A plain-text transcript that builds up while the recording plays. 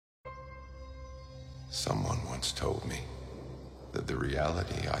Someone once told me that the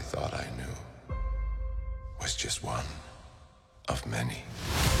reality I thought I knew was just one of many.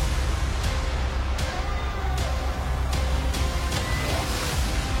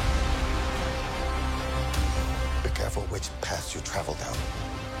 Be careful which path you travel down.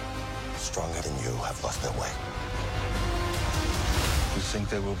 Stronger than you have lost their way. You think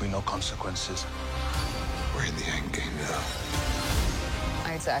there will be no consequences? We're in the end game now.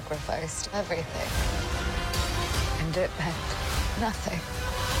 I sacrificed everything. And it meant nothing.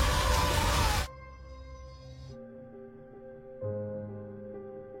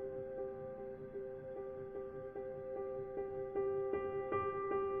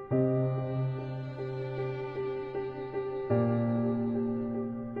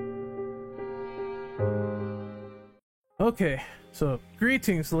 Okay, so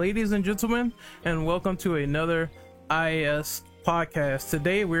greetings, ladies and gentlemen, and welcome to another IS podcast.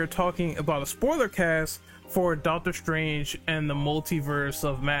 Today we're talking about a spoiler cast for Doctor Strange and the Multiverse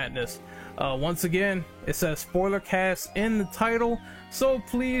of Madness. Once again, it says spoiler cast in the title, so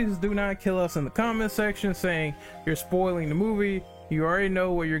please do not kill us in the comment section saying you're spoiling the movie. You already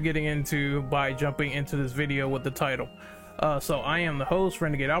know what you're getting into by jumping into this video with the title. So I am the host,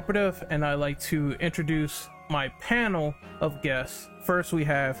 Renegade Operative, and I'd like to introduce my panel of guests. First, we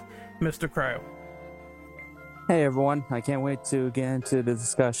have Mr. Cryo. Hey everyone, I can't wait to get into the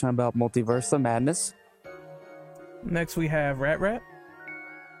discussion about Multiverse of Madness. Next, we have Rat.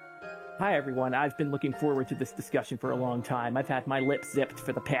 Hi everyone, I've been looking forward to this discussion for a long time. I've had my lips zipped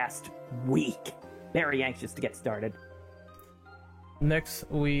for the past week. Very anxious to get started. Next,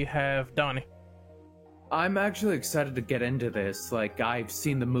 we have Donnie. I'm actually excited to get into this. Like, I've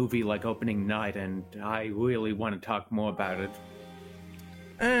seen the movie, like, opening night, and I really want to talk more about it.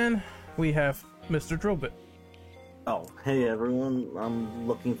 And we have Mr. Drillbit. Oh, hey everyone. I'm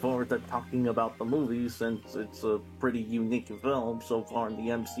looking forward to talking about the movie since it's a pretty unique film so far in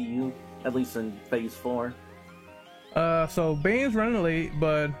the MCU, at least in Phase 4. So Bane's running late,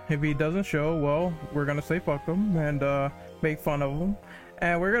 but if he doesn't show, well, we're gonna say fuck him and make fun of him.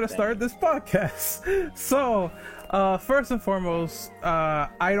 And we're gonna start this podcast. So, first and foremost,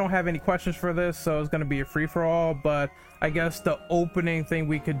 I don't have any questions for this, so it's gonna be a free-for-all, but I guess the opening thing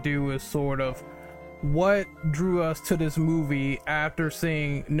we could do is sort of what drew us to this movie after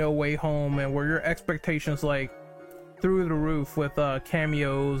seeing No Way Home, and were your expectations like through the roof with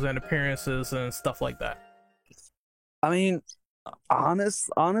cameos and appearances and stuff like that? I mean,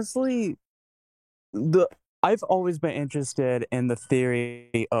 honestly, I've always been interested in the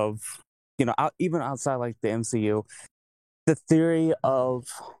theory of, even outside like the MCU, the theory of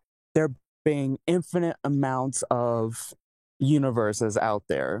there being infinite amounts of universes out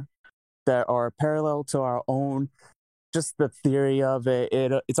there that are parallel to our own. Just the theory of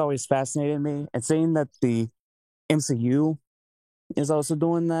it's always fascinated me. And seeing that the MCU is also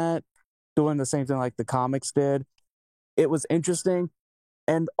doing the same thing like the comics did, it was interesting.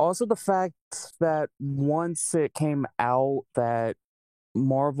 And also the fact that once it came out that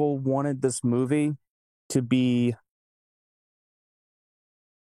Marvel wanted this movie to be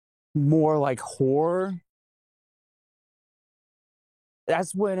more like horror,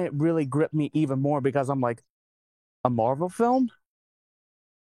 that's when it really gripped me even more, because I'm like, a Marvel film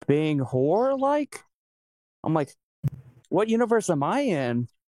being horror-like? I'm like, what universe am I in?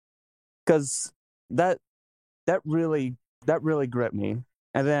 Because that really gripped me.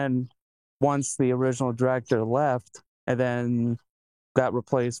 And then once the original director left and then got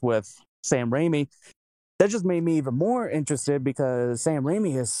replaced with Sam Raimi, that just made me even more interested, because Sam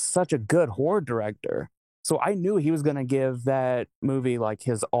Raimi is such a good horror director. So I knew he was going to give that movie like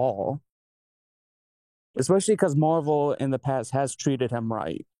his all. Especially because Marvel in the past has treated him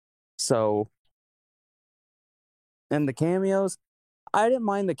right. So, and the cameos, I didn't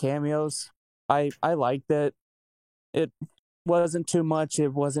mind the cameos. I liked it. It wasn't too much,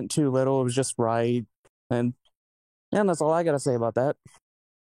 it wasn't too little, it was just right. And that's all I gotta say about that.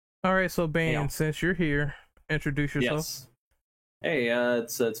 All right, so Bane, since you're here, introduce yourself. Yes. Hey,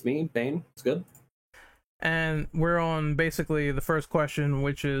 it's me, Bane. It's good. And we're on basically the first question,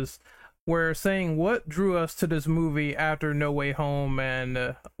 which is we're saying what drew us to this movie after No Way Home,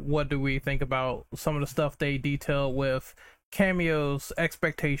 and what do we think about some of the stuff they detail with cameos,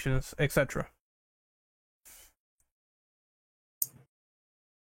 expectations, etc.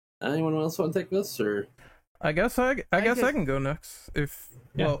 Anyone else want to take this, or? I guess I can go next.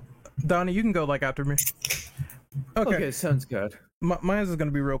 Well, Donnie, you can go like after me. Okay, sounds good. Mine is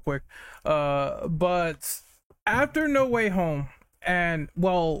gonna be real quick. But after No Way Home, and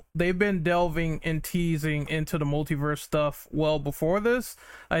well, they've been delving and teasing into the multiverse stuff well before this.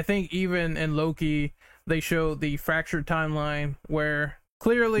 I think even in Loki, they showed the fractured timeline where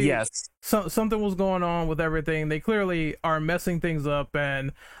clearly Yes. something was going on with everything. They clearly are messing things up,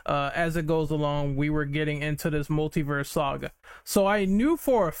 and as it goes along, we were getting into this multiverse saga. So I knew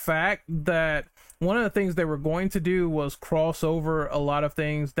for a fact that one of the things they were going to do was cross over a lot of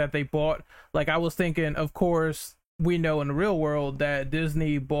things that they bought. Like, I was thinking, of course, we know in the real world that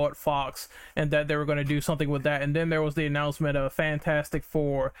Disney bought Fox and that they were going to do something with that. And then there was the announcement of Fantastic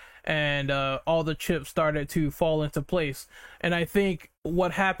Four, and all the chips started to fall into place. And I think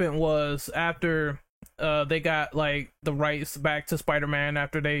what happened was, after they got like the rights back to Spider-Man,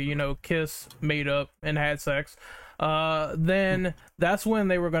 after they, you know, kissed, made up, and had sex, then that's when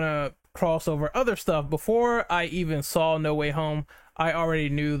they were going to cross over other stuff. Before I even saw No Way Home, I already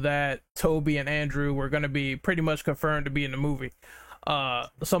knew that Toby and Andrew were going to be pretty much confirmed to be in the movie.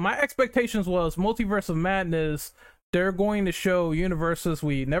 So my expectations was Multiverse of Madness, they're going to show universes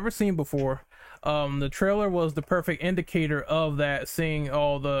we never seen before. The trailer was the perfect indicator of that, seeing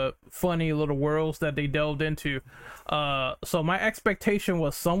all the funny little worlds that they delved into. So my expectation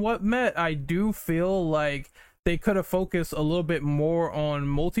was somewhat met. I do feel like they could have focused a little bit more on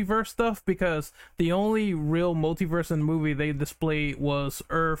multiverse stuff, because the only real multiverse in the movie they displayed was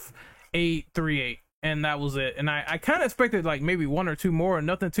Earth 838, and that was it. And I kind of expected like maybe one or two more,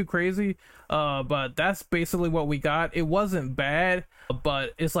 nothing too crazy, but that's basically what we got. It wasn't bad,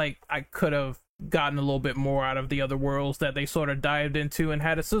 but it's like I could have gotten a little bit more out of the other worlds that they sort of dived into and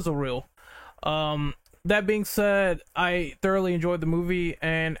had a sizzle reel. That being said, I thoroughly enjoyed the movie,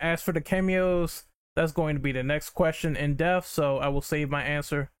 and as for the cameos, that's going to be the next question in depth, so I will save my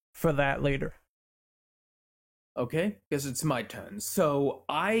answer for that later. Okay, guess it's my turn. So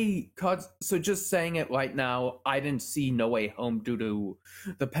just saying it right now, I didn't see No Way Home due to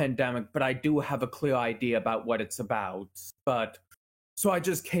the pandemic, but I do have a clear idea about what it's about. But so I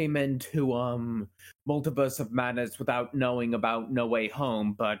just came into Multiverse of Madness without knowing about No Way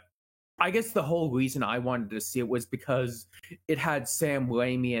Home, but I guess the whole reason I wanted to see it was because it had Sam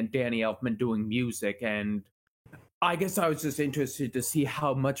Raimi and Danny Elfman doing music, and I guess I was just interested to see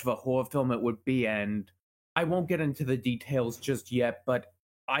how much of a horror film it would be, and I won't get into the details just yet, but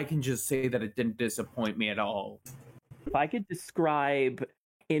I can just say that it didn't disappoint me at all. If I could describe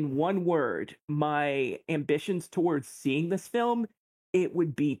in one word my ambitions towards seeing this film, it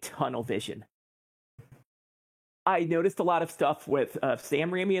would be tunnel vision. I noticed a lot of stuff with Sam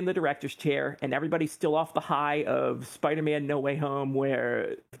Raimi in the director's chair, and everybody's still off the high of Spider-Man No Way Home,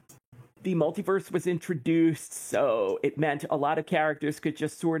 where the multiverse was introduced, so it meant a lot of characters could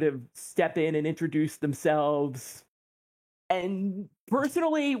just sort of step in and introduce themselves. And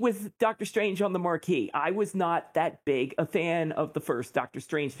personally, with Doctor Strange on the marquee, I was not that big a fan of the first Doctor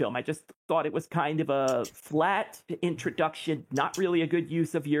Strange film. I just thought it was kind of a flat introduction, not really a good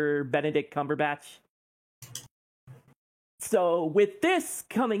use of your Benedict Cumberbatch. So with this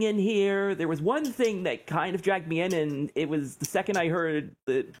coming in here, there was one thing that kind of dragged me in, and it was the second I heard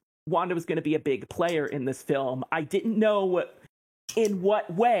that Wanda was going to be a big player in this film. I didn't know in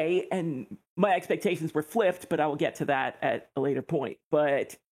what way, and my expectations were flipped, but I will get to that at a later point.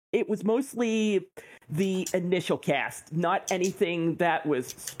 But it was mostly the initial cast, not anything that was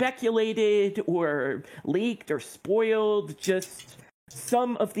speculated or leaked or spoiled, just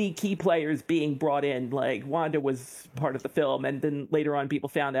some of the key players being brought in. Like, Wanda was part of the film, and then later on people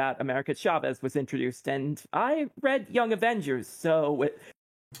found out America Chavez was introduced, and I read Young Avengers, so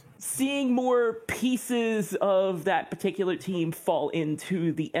seeing more pieces of that particular team fall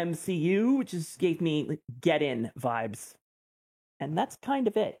into the MCU just gave me like, Get In vibes. And that's kind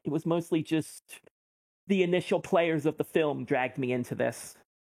of it. It was mostly just the initial players of the film dragged me into this.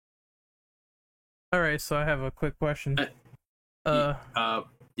 Alright, so I have a quick question.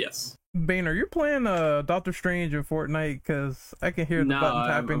 Yes. Bane, are you playing Doctor Strange in Fortnite? Because I can hear the button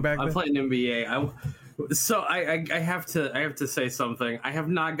tapping back there. I'm playing NBA. I have to say something. I have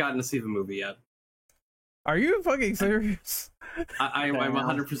not gotten to see the movie yet. Are you fucking serious? I'm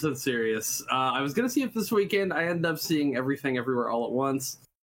 100% serious. I was gonna see it this weekend. I ended up seeing Everything Everywhere All at Once,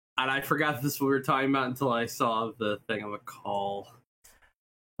 and I forgot this is what we were talking about until I saw the thing on the call.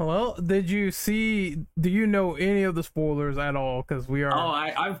 Well, do you know any of the spoilers at all? Because we are.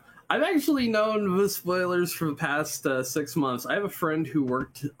 Oh, I've actually known the spoilers for the past 6 months. I have a friend who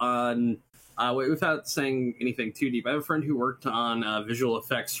worked on. Without saying anything too deep, I have a friend who worked on visual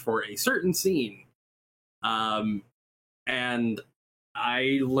effects for a certain scene, and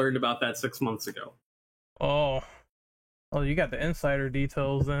I learned about that 6 months ago. Oh, you got the insider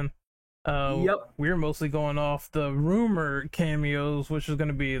details then. Yep. We're mostly going off the rumor cameos, which is going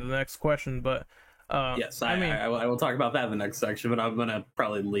to be the next question. But Yes, I will talk about that in the next section, but I'm gonna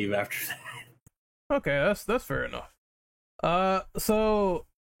probably leave after that. Okay, that's fair enough. So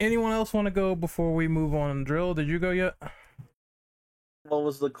anyone else want to go before we move on? Drill, did you go yet? What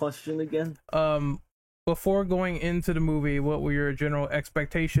was the question again? Before going into the movie, what were your general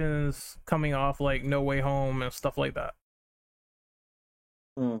expectations coming off like No Way Home and stuff like that?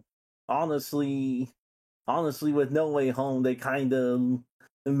 Honestly, with No Way Home, they kind of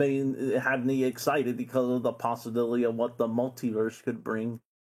had me excited because of the possibility of what the multiverse could bring.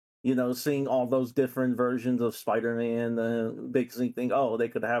 You know, seeing all those different versions of Spider-Man makes me think, oh, they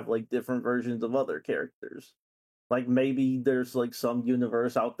could have like different versions of other characters. Like maybe there's like some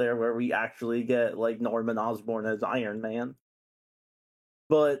universe out there where we actually get like Norman Osborn as Iron Man.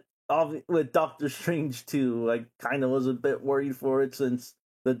 But with Doctor Strange 2, I kind of was a bit worried for it since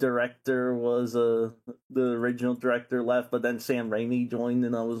the director was the original director left, but then Sam Raimi joined,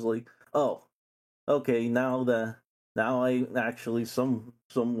 and I was like, oh, okay, now I'm actually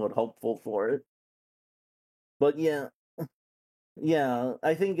somewhat hopeful for it. But yeah,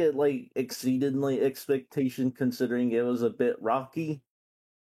 I think it like exceeded my expectation considering it was a bit rocky.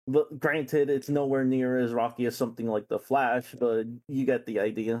 But granted, it's nowhere near as rocky as something like The Flash, but you get the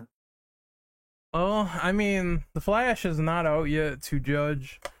idea. Well, I mean, The Flash is not out yet to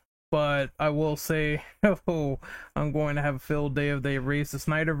judge, but I will say, oh, I'm going to have a field day if they erase the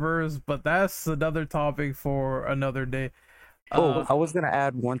Snyderverse, but that's another topic for another day. I was gonna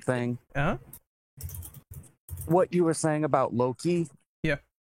add one thing. Huh? What you were saying about Loki. Yeah.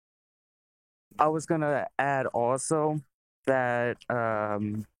 I was gonna add also that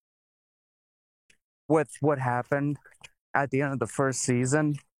with what happened at the end of the first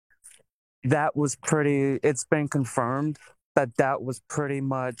season, that was it's been confirmed that was pretty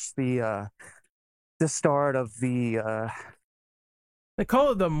much the start of the they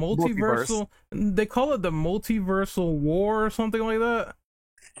call it the multiversal. They call it the multiversal war or something like that.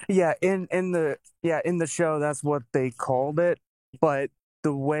 Yeah, in the show that's what they called it, but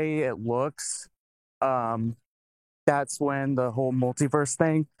the way it looks, that's when the whole multiverse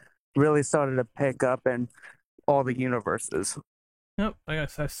thing really started to pick up in all the universes. Yep, I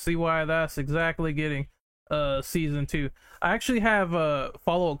guess I see why that's exactly getting season 2. I actually have a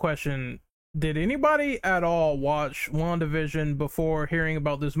follow-up question. Did anybody at all watch WandaVision before hearing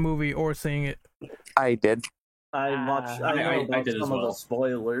about this movie or seeing it? I did. I watched. I know about some of the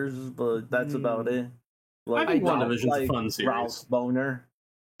spoilers, but that's about it. Like, I think WandaVision's a fun series. Ralph Boner.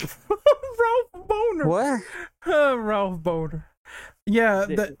 Ralph Boner. What? Ralph Boner. Yeah.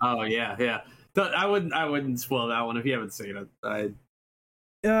 Oh yeah. I wouldn't spoil that one if you haven't seen it.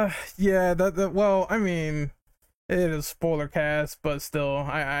 Yeah. Well, I mean, it is Spoilercast, but still,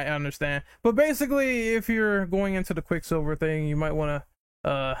 I understand. But basically, if you're going into the Quicksilver thing, you might want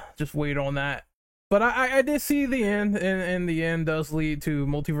to just wait on that. But I did see the end, and the end does lead to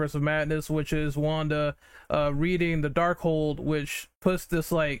Multiverse of Madness, which is Wanda reading the Darkhold, which puts this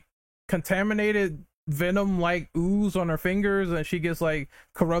like contaminated venom like ooze on her fingers, and she gets like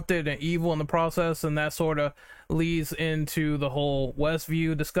corrupted and evil in the process, and that sort of leads into the whole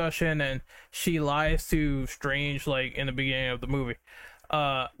Westview discussion, and she lies to Strange like in the beginning of the movie.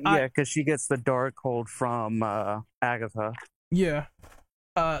 Because she gets the Darkhold from Agatha. Yeah.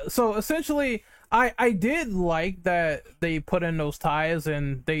 So essentially, I did like that they put in those ties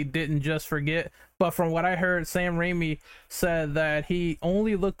and they didn't just forget. But from what I heard, Sam Raimi said that he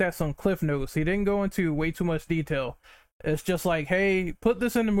only looked at some cliff notes. He didn't go into way too much detail. It's just like, hey, put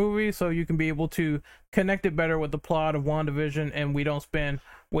this in the movie so you can be able to connect it better with the plot of WandaVision, and we don't spend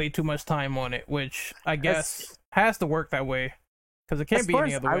way too much time on it, which I guess has to work that way because it can't be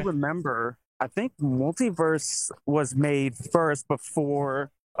any other way. I remember, I think Multiverse was made first before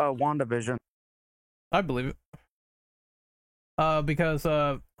WandaVision. I believe it. Because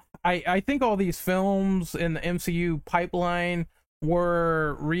I think all these films in the MCU pipeline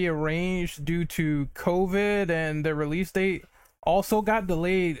were rearranged due to COVID, and the release date also got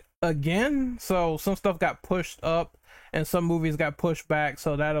delayed again. So some stuff got pushed up and some movies got pushed back,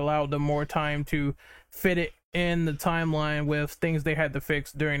 so that allowed them more time to fit it in the timeline with things they had to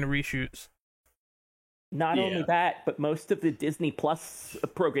fix during the reshoots. Not only that, but most of the Disney Plus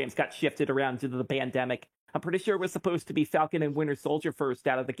programs got shifted around due to the pandemic. I'm pretty sure it was supposed to be Falcon and Winter Soldier first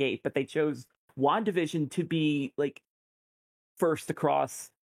out of the gate, but they chose WandaVision to be like first across.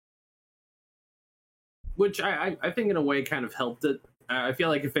 Which I think in a way kind of helped it. I feel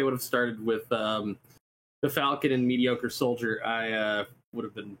like if they would have started with the Falcon and Mediocre Soldier, I would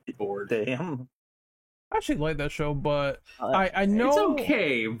have been bored. Damn. I actually like that show, but I know it's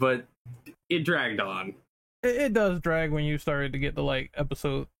okay, but it dragged on. It does drag when you started to get to like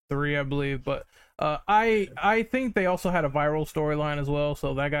episode 3, I believe. But I think they also had a viral storyline as well,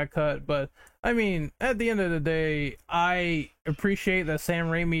 so that got cut. But I mean, at the end of the day, I appreciate that Sam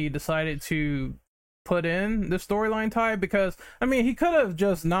Raimi decided to put in the storyline tie, because I mean, he could have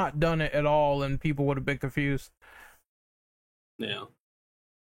just not done it at all and people would have been confused.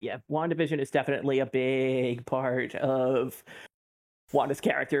 Yeah, WandaVision is definitely a big part of Wanda's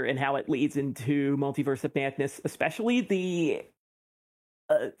character and how it leads into Multiverse of Madness, especially the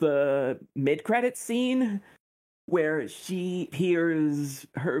mid-credits scene where she hears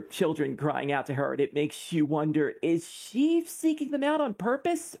her children crying out to her, and it makes you wonder, is she seeking them out on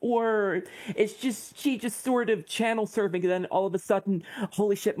purpose, or is she just sort of channel surfing, and then all of a sudden,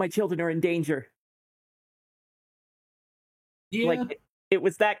 holy shit, my children are in danger? Yeah. Like, it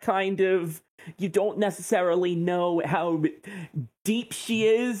was that kind of, you don't necessarily know how deep she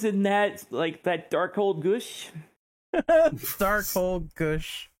is in that, like, that dark old gush. Dark old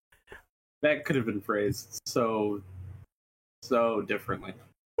gush. That could have been phrased so differently.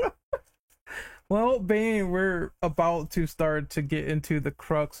 Well, Bane, we're about to start to get into the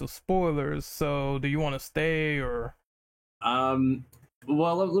crux of spoilers, so do you want to stay, or?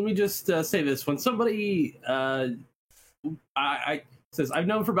 Well, let me just say this. When somebody I says, I've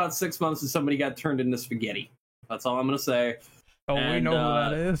known for about 6 months that somebody got turned into spaghetti. That's all I'm going to say. Oh, we know who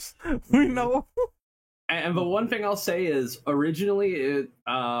that is. We know. And the one thing I'll say is, originally,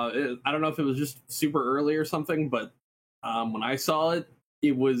 I don't know if it was just super early or something, but when I saw it,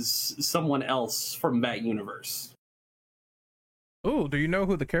 it was someone else from that universe. Oh, do you know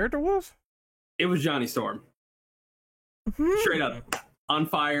who the character was? It was Johnny Storm. Straight up. On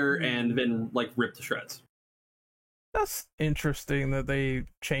fire and then, like, ripped to shreds. That's interesting that they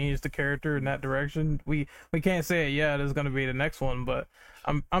changed the character in that direction. We can't say it yet. It's going to be the next one, but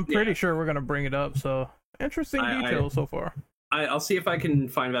I'm pretty sure we're going to bring it up. So interesting details so far. I'll see if I can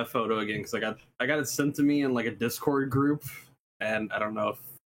find that photo again, because I got it sent to me in like a Discord group, and I don't know if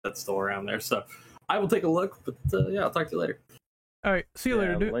that's still around there. So I will take a look. But yeah, I'll talk to you later. All right, see you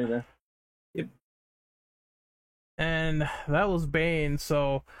later, dude. Later. Yep. And that was Bane.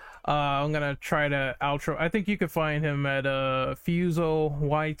 So. I'm gonna try to outro. I think you could find him at Fuso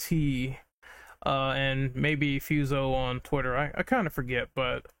YT, and maybe Fuso on Twitter. I kind of forget,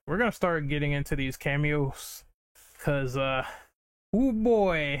 but we're gonna start getting into these cameos, cause oh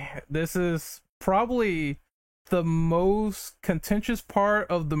boy, this is probably the most contentious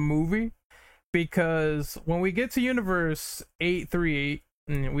part of the movie, because when we get to Universe 838,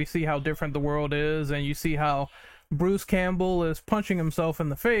 and we see how different the world is, and you see how Bruce Campbell is punching himself in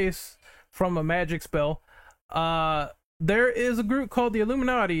the face from a magic spell. There is a group called the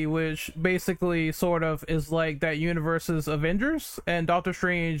Illuminati, which basically sort of is like that universe's Avengers, and Doctor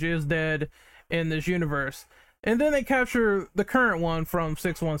Strange is dead in this universe. And then they capture the current one from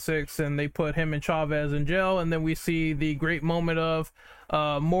 616, and they put him and Chavez in jail, and then we see the great moment of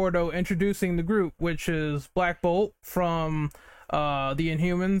Mordo introducing the group, which is Black Bolt from the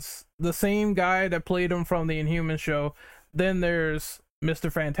Inhumans, the same guy that played him from the Inhumans show. Then there's Mr.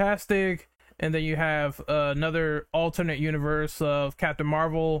 Fantastic, and then you have another alternate universe of Captain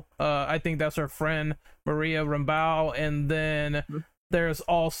Marvel. I think that's her friend Maria Rambeau, and then there's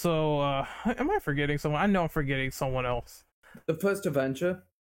also am I forgetting someone? I know I'm forgetting someone else. The first Avenger.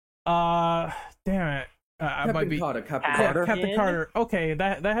 Damn it. I might be Captain Carter. Okay,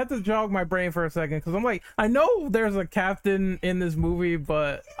 that had to jog my brain for a second, because I'm like, I know there's a captain in this movie,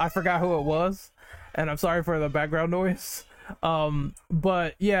 but I forgot who it was, and I'm sorry for the background noise.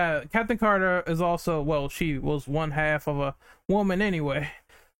 But yeah, Captain Carter is also, well, she was one half of a woman anyway.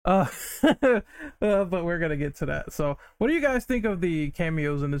 But we're gonna get to that. So, what do you guys think of the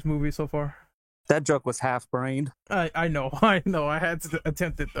cameos in this movie so far? That joke was half-brained. I know. I had to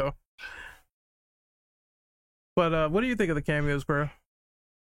attempt it though. But what do you think of the cameos, bro?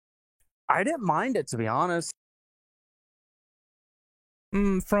 I didn't mind it, to be honest.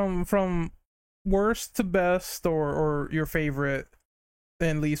 From worst to best, or your favorite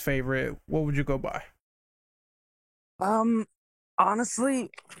and least favorite, what would you go by?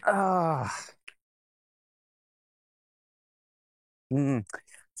 Honestly,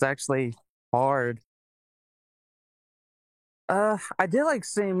 it's actually hard. I did like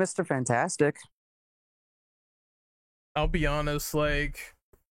seeing Mr. Fantastic. I'll be honest, like,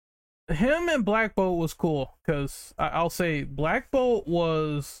 him and Black Bolt was cool, because I'll say Black Bolt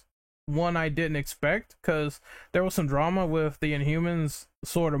was one I didn't expect, because there was some drama with the Inhumans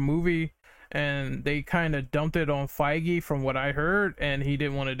sort of movie, and they kind of dumped it on Feige from what I heard, and he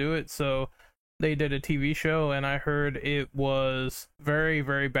didn't want to do it. So they did a TV show, and I heard it was very,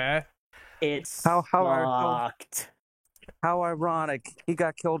 very bad. It's How fucked. How ironic. He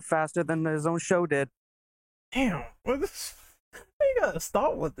got killed faster than his own show did. Damn, what this? You gotta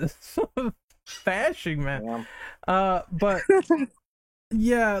stop with this bashing, man. But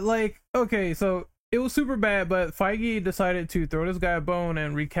yeah, like, okay, so it was super bad, but Feige decided to throw this guy a bone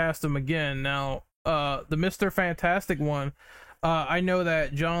and recast him again. Now, the Mr. Fantastic one, I know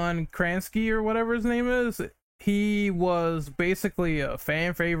that John Krasinski or whatever his name is, he was basically a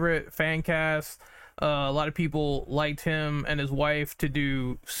fan favorite, fan cast. A lot of people liked him and his wife to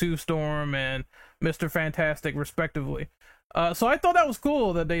do Sue Storm and Mr. Fantastic respectively. So I thought that was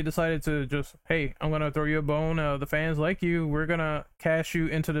cool that they decided to just, hey, I'm gonna throw you a bone. The fans like you. We're gonna cast you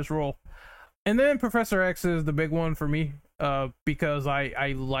into this role. And then Professor X is the big one for me, because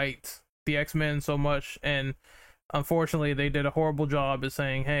I liked the X-Men so much, and unfortunately they did a horrible job at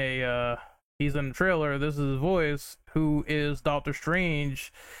saying, hey, he's in the trailer, this is his voice, who is Doctor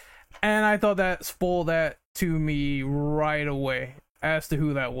Strange. And I thought that spoiled that to me right away as to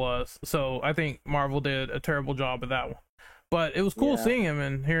who that was. So I think Marvel did a terrible job of that one. But it was cool seeing him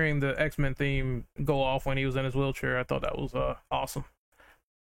and hearing the X-Men theme go off when he was in his wheelchair. I thought that was awesome.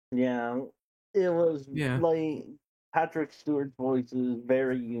 Yeah, it was like Patrick Stewart's voice is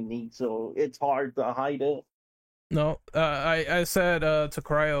very unique, so it's hard to hide it. No, I said to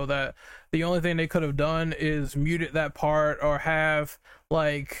Cryo that the only thing they could have done is muted that part or have,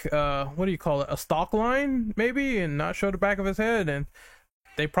 like, what do you call it, a stock line maybe, and not show the back of his head, and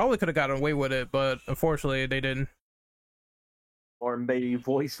they probably could have gotten away with it, but unfortunately they didn't. Or maybe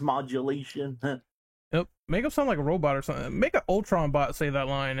voice modulation. Yep, make him sound like a robot or something. Make an Ultron bot say that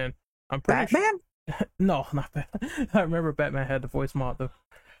line, and I'm pretty Batman? No, not Batman. I remember Batman had the voice mod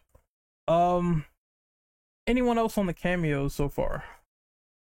though. Anyone else on the cameos so far?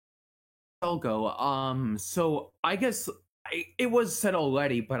 I'll go. So I guess it was said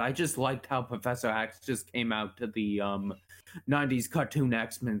already, but I just liked how Professor X just came out to the 90s cartoon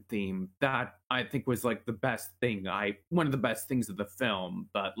X-Men theme. That I think was like the best thing. One of the best things of the film,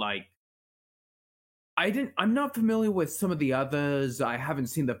 but like I'm not familiar with some of the others. I haven't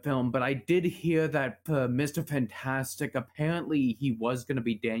seen the film, but I did hear that for Mr. Fantastic, apparently he was going to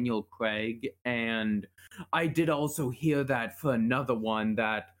be Daniel Craig, and I did also hear that for another one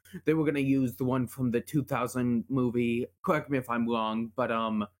that they were going to use the one from the 2000 movie. Correct me if I'm wrong, but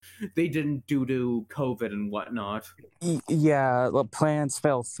they didn't due to COVID and whatnot. Yeah, the plans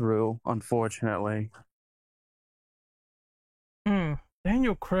fell through, unfortunately.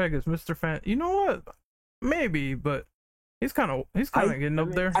 Daniel Craig is Mr. You know what? Maybe, but he's kind of getting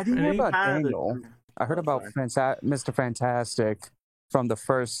up there. I didn't hear about Daniel. I heard about Mr. Fantastic from the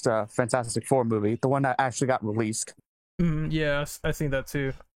first Fantastic Four movie, the one that actually got released. Yeah, I seen that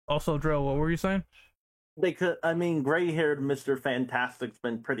too. Also, Drill, what were you saying? They could. I mean, gray-haired Mr. Fantastic's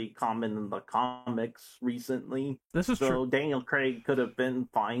been pretty common in the comics recently. This is true. So Daniel Craig could have been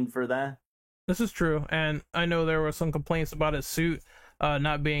fine for that. This is true, and I know there were some complaints about his suit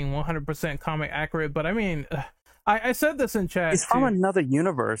not being 100% comic accurate, but I mean, I said this in chat. He's from another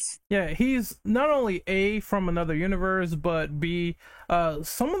universe. Yeah, he's not only A, from another universe, but B,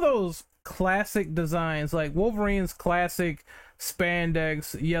 some of those classic designs, like Wolverine's classic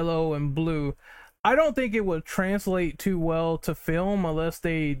spandex, yellow and blue, I don't think it would translate too well to film unless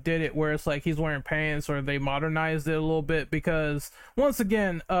they did it where it's like he's wearing pants or they modernized it a little bit, because once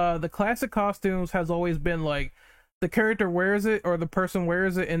again, the classic costumes has always been like the character wears it or the person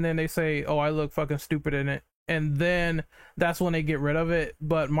wears it and then they say, oh, I look fucking stupid in it, and then that's when they get rid of it.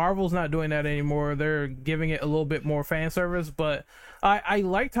 But Marvel's not doing that anymore. They're giving it a little bit more fan service, but I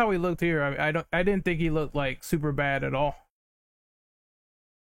liked how he looked here. I didn't think he looked like super bad at all.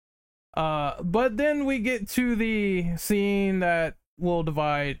 But then we get to the scene that will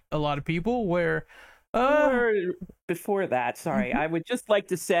divide a lot of people where before that, sorry, I would just like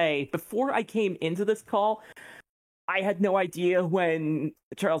to say, before I came into this call, I had no idea when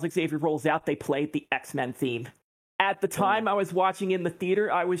Charles Xavier rolls out, they played the X-Men theme. At the time I was watching in the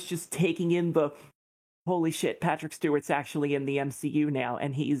theater, I was just taking in the, holy shit, Patrick Stewart's actually in the MCU now,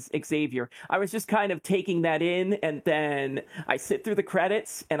 and he's Xavier. I was just kind of taking that in, and then I sit through the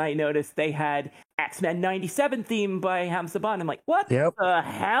credits, and I noticed they had X-Men 97 theme by Ham Saban. I'm like, what the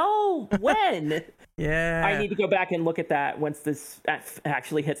hell? When? Yeah. I need to go back and look at that once this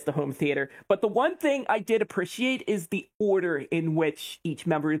actually hits the home theater. But the one thing I did appreciate is the order in which each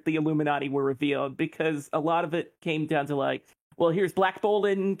member of the Illuminati were revealed, because a lot of it came down to like, well, here's Black Bolt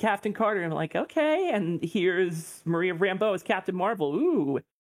and Captain Carter. And I'm like, okay. And here's Maria Rambeau as Captain Marvel. Ooh.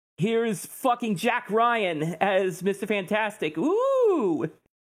 Here's fucking Jack Ryan as Mr. Fantastic. Ooh.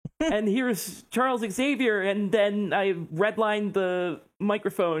 and here's Charles Xavier, and then I redlined the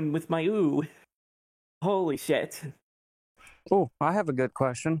microphone with my ooh. Holy shit. Oh, I have a good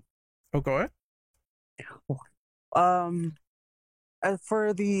question. Oh, go ahead. As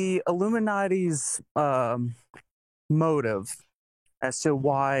for the Illuminati's motive as to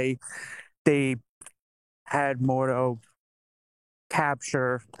why they had Mordo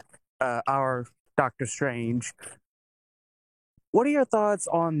capture our Doctor Strange, what are your thoughts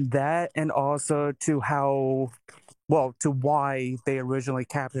on that, and also to why they originally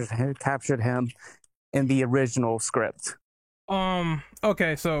captured him in the original script?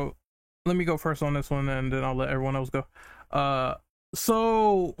 Okay, so let me go first on this one, and then I'll let everyone else go.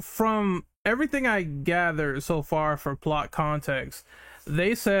 So from everything I gathered so far for plot context,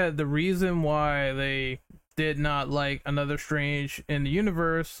 they said the reason why they did not like another Strange in the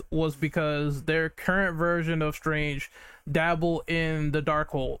universe was because their current version of Strange dabble in the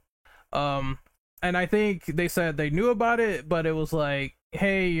Darkhold. And I think they said they knew about it, but it was like,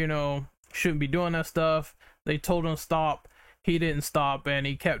 hey, shouldn't be doing that stuff. They told him stop. He didn't stop, and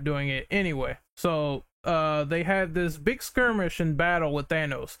he kept doing it anyway. So they had this big skirmish and battle with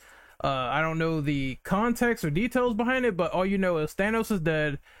Thanos. I don't know the context or details behind it, but all you know is Thanos is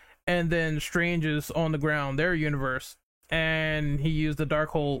dead, and then Strange is on the ground, their universe, and he used the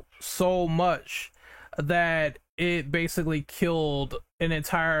Darkhold so much that it basically killed an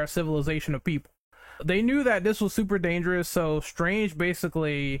entire civilization of people. They knew that this was super dangerous, so Strange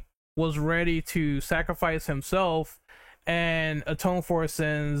basically was ready to sacrifice himself and atone for his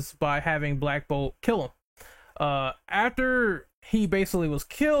sins by having Black Bolt kill him. After he basically was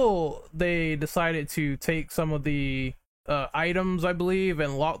killed, they decided to take some of the items, I believe,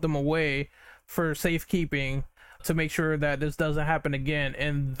 and lock them away for safekeeping to make sure that this doesn't happen again.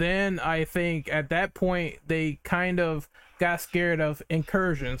 And then I think at that point they kind of got scared of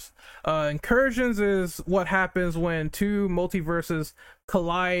incursions. Incursions is what happens when two multiverses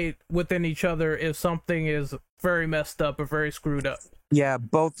collide within each other if something is very messed up or very screwed up. Yeah,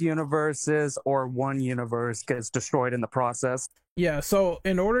 both universes or one universe gets destroyed in the process. Yeah, so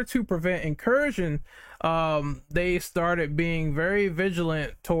in order to prevent incursion, they started being very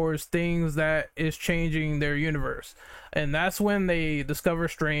vigilant towards things that is changing their universe. And that's when they discover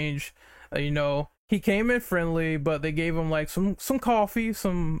Strange. He came in friendly, but they gave him like some coffee,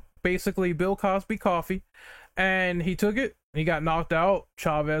 some basically Bill Cosby coffee, and he took it. He got knocked out.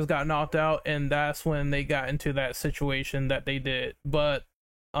 Chavez got knocked out, and that's when they got into that situation that they did. But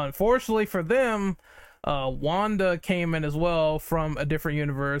unfortunately for them, Wanda came in as well from a different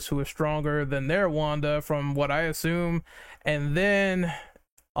universe who is stronger than their Wanda, from what I assume, and then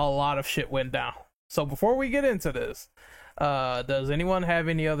a lot of shit went down. So before we get into this, does anyone have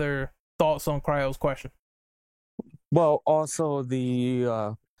any other thoughts on Cryo's question? Well, also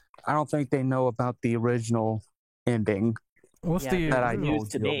I don't think they know about the original ending. What's the that I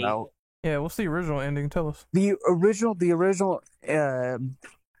told you about? Yeah, what's the original ending? Tell us. The original,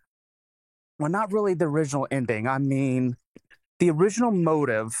 well, not really the original ending. I mean, the original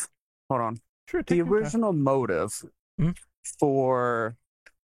motive. Hold on. Sure. The original motive for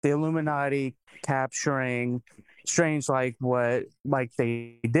the Illuminati capturing Strange, like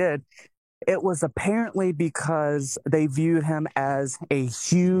they did, it was apparently because they viewed him as a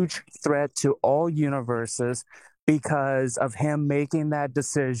huge threat to all universes because of him making that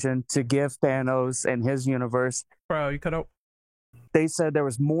decision to give Thanos and his universe. Bro, you cut out. They said there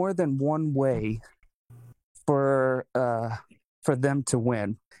was more than one way for them to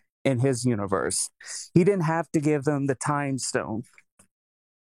win in his universe. He didn't have to give them the Time Stone.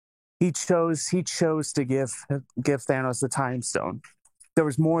 He chose to give Thanos the Time Stone. There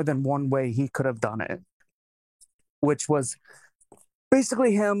was more than one way he could have done it, which was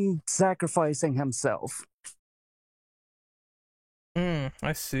basically him sacrificing himself.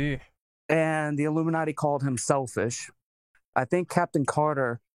 I see. And the Illuminati called him selfish. I think Captain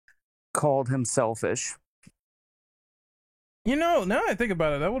Carter called him selfish. Now I think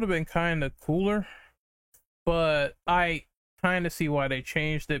about it, that would have been kind of cooler, but I kind of see why they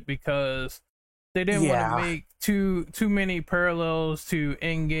changed it, because they didn't want to make too many parallels to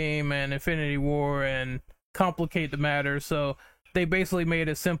Endgame and Infinity War and complicate the matter. So they basically made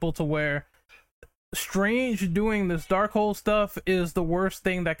it simple to where Strange doing this Darkhold stuff is the worst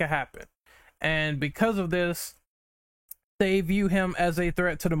thing that could happen. And because of this, they view him as a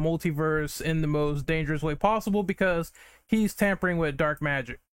threat to the multiverse in the most dangerous way possible, because he's tampering with dark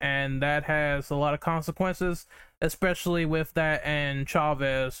magic. And that has a lot of consequences, especially with that and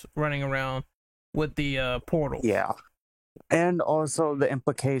Chavez running around with the portal. Yeah. And also the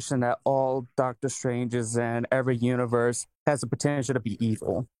implication that all Doctor Stranges in every universe has the potential to be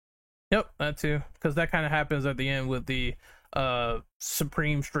evil. Yep, that too, because that kind of happens at the end with the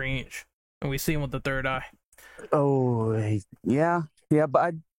Supreme Strange, and we see him with the third eye. Oh, yeah, yeah,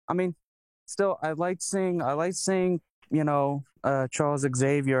 but I mean, still, I like seeing, Charles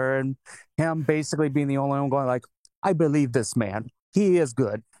Xavier and him basically being the only one going like, I believe this man. He is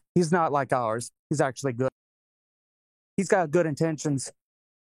good. He's not like ours. He's actually good. He's got good intentions.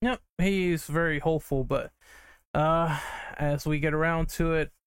 Yep, he's very hopeful, but as we get around to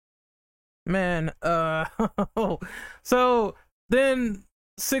it, man, so then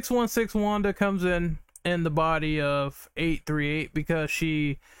 616 Wanda comes in the body of 838 because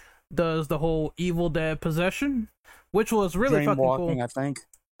she does the whole Evil Dead possession, which was really fucking cool. I think.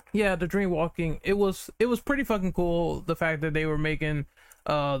 Yeah, the dream walking. It was pretty fucking cool. The fact that they were making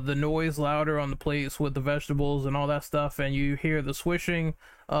the noise louder on the plates with the vegetables and all that stuff, and you hear the swishing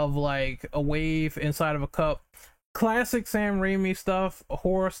of like a wave inside of a cup. Classic Sam Raimi stuff,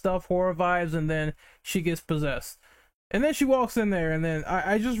 horror vibes, and then she gets possessed. And then she walks in there, and then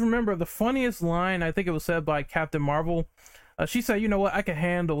I just remember the funniest line, I think it was said by Captain Marvel. She said, you know what, I can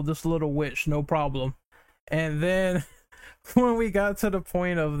handle this little witch, no problem. And then when we got to the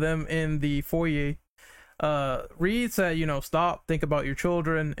point of them in the foyer, Reed said, stop, think about your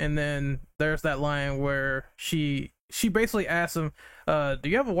children. And then there's that line where she basically asks him, do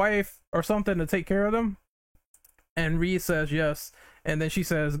you have a wife or something to take care of them? And Reed says yes. And then she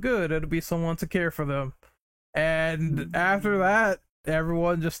says, good, it'll be someone to care for them. And after that,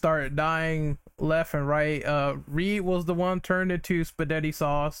 everyone just started dying left and right. Reed was the one turned into spaghetti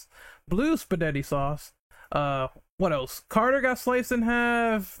sauce, blue spaghetti sauce. What else? Carter got sliced in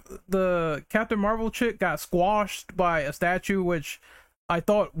half. The Captain Marvel chick got squashed by a statue, which I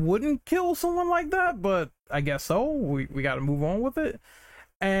thought wouldn't kill someone like that, but I guess so. We got to move on with it.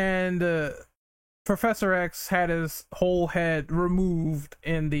 And Professor X had his whole head removed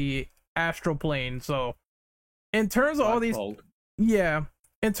in the astral plane. So in terms of all these, yeah,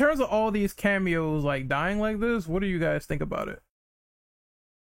 in terms of all these cameos like dying like this, what do you guys think about it?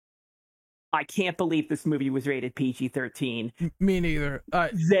 I can't believe this movie was rated PG-13. Me neither.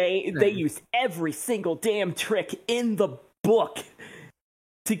 They used every single damn trick in the book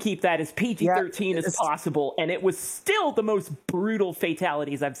to keep that as PG-13 as possible, and it was still the most brutal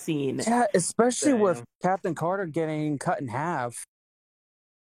fatalities I've seen. Yeah, especially with Captain Carter getting cut in half.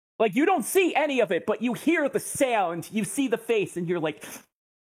 Like, you don't see any of it, but you hear the sound, you see the face, and you're like...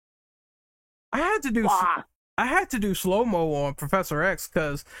 I had to do slow-mo on Professor X,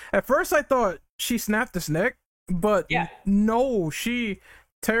 because at first I thought she snapped his neck, but no, she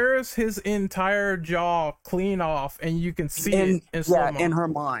tears his entire jaw clean off, and you can see it in slow-mo. In her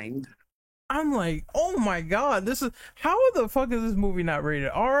mind. I'm like, oh my god, how the fuck is this movie not rated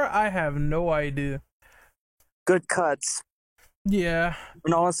R? I have no idea. Good cuts. Yeah.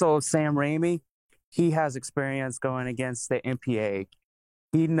 And also Sam Raimi, he has experience going against the MPA.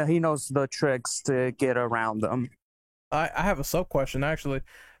 He knows the tricks to get around them. I have a sub question actually.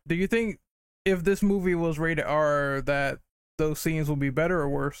 Do you think if this movie was rated R that those scenes will be better or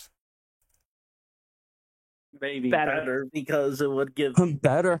worse? Maybe better because it would give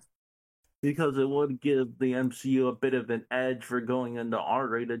better. Because it would give the MCU a bit of an edge for going into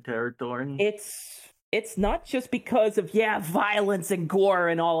R-rated territory. It's not just because of violence and gore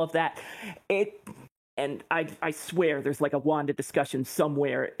and all of that. And I swear there's like a Wanda discussion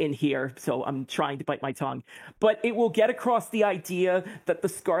somewhere in here, so I'm trying to bite my tongue. But it will get across the idea that the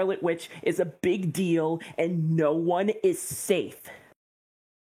Scarlet Witch is a big deal and no one is safe.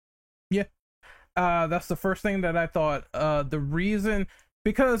 Yeah. That's the first thing that I thought. The reason,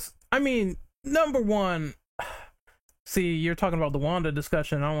 because, I mean, number one, see, you're talking about the Wanda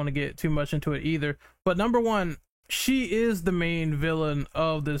discussion. I don't want to get too much into it either. But number one, she is the main villain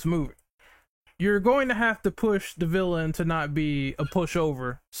of this movie. You're going to have to push the villain to not be a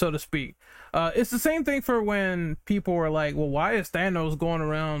pushover, so to speak. It's the same thing for when people were like, well, why is Thanos going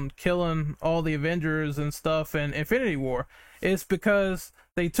around killing all the Avengers and stuff in Infinity War? It's because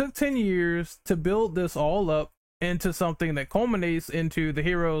they took 10 years to build this all up into something that culminates into the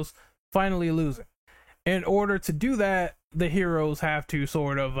heroes finally losing. In order to do that, the heroes have to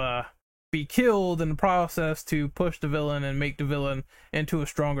sort of be killed in the process to push the villain and make the villain into a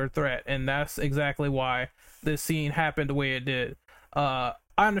stronger threat. And that's exactly why this scene happened the way it did. I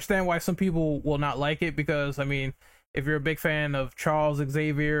understand why some people will not like it, because, I mean, if you're a big fan of Charles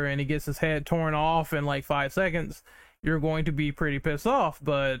Xavier and he gets his head torn off in like 5 seconds, you're going to be pretty pissed off.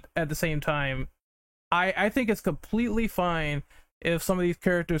 But at the same time, I think it's completely fine if some of these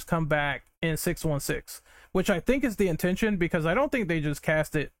characters come back in 616, which I think is the intention, because I don't think they just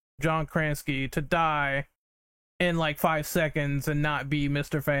casted John Krasinski to die in like 5 seconds and not be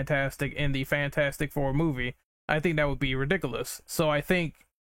Mr. Fantastic in the Fantastic Four movie. I think that would be ridiculous. So I think,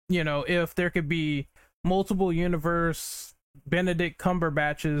 if there could be multiple universe Benedict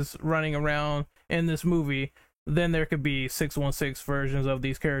Cumberbatches running around in this movie, then there could be 616 versions of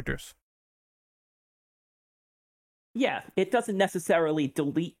these characters. Yeah, it doesn't necessarily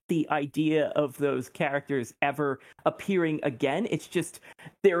delete the idea of those characters ever appearing again. It's just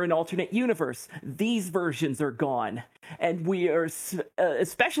they're an alternate universe. These versions are gone. And we are,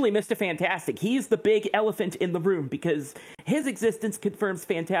 especially Mr. Fantastic, he's the big elephant in the room because his existence confirms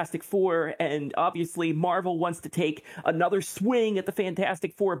Fantastic Four, and obviously Marvel wants to take another swing at the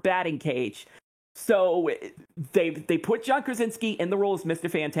Fantastic Four batting cage. So they put John Krasinski in the role as Mr.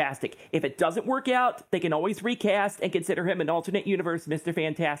 Fantastic. If it doesn't work out, they can always recast and consider him an alternate universe Mr.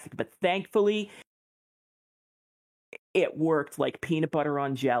 Fantastic. But thankfully, it worked like peanut butter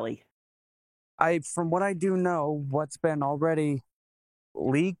on jelly. From what I do know, what's been already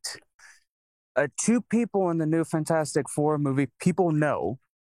leaked, 2 people in the new Fantastic Four movie, people know.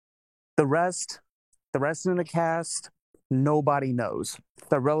 The rest in the cast, nobody knows.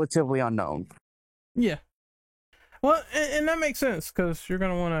 They're relatively unknown. Yeah. Well, and that makes sense because you're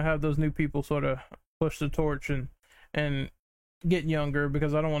going to want to have those new people sort of push the torch and get younger,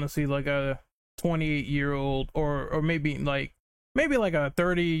 because I don't want to see like a 28-year-old or maybe like a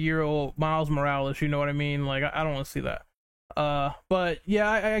 30-year-old Miles Morales, you know what I mean? Like, I don't want to see that. But yeah,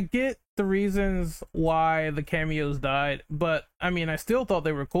 I get the reasons why the cameos died, but I mean, I still thought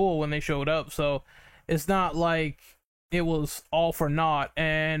they were cool when they showed up, so it's not like it was all for naught.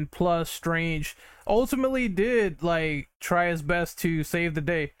 And plus, Strange ultimately did like try his best to save the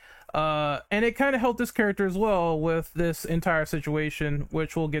day, and it kind of helped this character as well with this entire situation,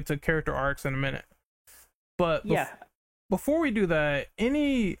 which we'll get to character arcs in a minute. But yeah, before we do that,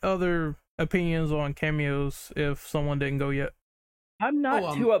 any other opinions on cameos if someone didn't go yet? I'm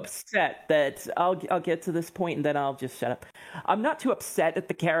not too upset that I'll get to this point and then I'll just shut up. I'm not too upset at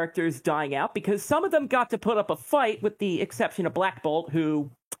the characters dying out because some of them got to put up a fight, with the exception of Black Bolt, who,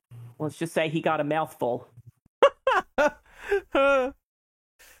 let's just say, he got a mouthful.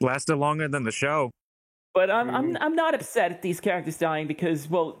 Lasted longer than the show. But I'm not upset at these characters dying because,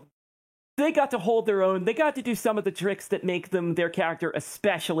 well, they got to hold their own. They got to do some of the tricks that make them their character,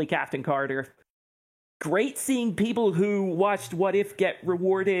 especially Captain Carter. Great seeing people who watched What If get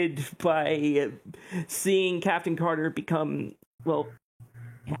rewarded by seeing Captain Carter become, well,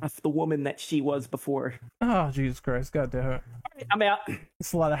 half the woman that she was before. Oh, Jesus Christ. God damn it. I'm out.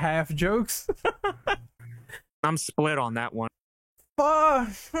 It's a lot of half jokes. I'm split on that one.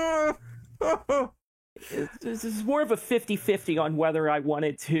 This is more of a 50-50 on whether I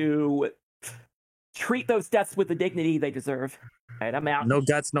wanted to treat those deaths with the dignity they deserve. All right, I'm out. No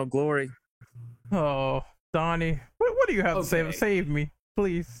guts, no glory. Oh, Donnie, what do you have to say? Save me,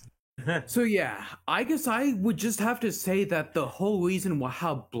 please. So yeah, I guess I would just have to say that the whole reason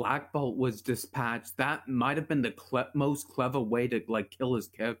how Black Bolt was dispatched, that might have been the most clever way to like kill his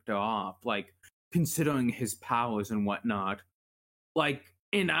character off, like considering his powers and whatnot. Like,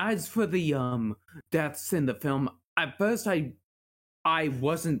 and as for the deaths in the film, at first I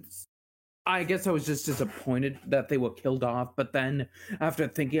wasn't. I guess I was just disappointed that they were killed off, but then after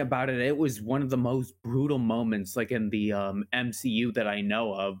thinking about it, it was one of the most brutal moments, like in the MCU that I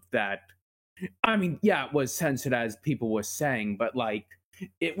know of. That, I mean, yeah, it was censored as people were saying, but like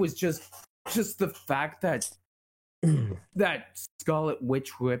it was just the fact that that Scarlet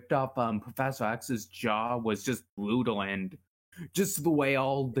Witch ripped off Professor X's jaw was just brutal, and just the way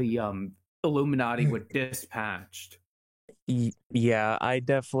all the Illuminati were dispatched. Yeah, I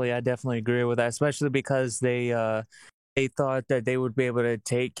definitely agree with that, especially because they thought that they would be able to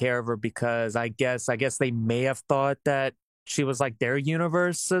take care of her because I guess they may have thought that she was like their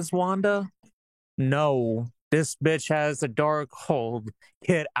universe as Wanda. No, this bitch has a dark hold.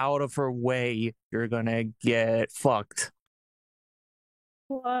 Get out of her way. You're gonna get fucked.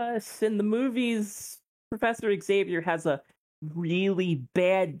 Plus, in the movies, Professor Xavier has a really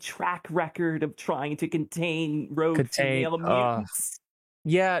bad track record of trying to contain rogue female mutants.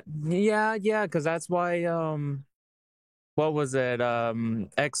 Yeah, because that's why what was it?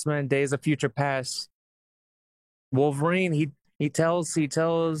 X-Men Days of Future Past. Wolverine, he tells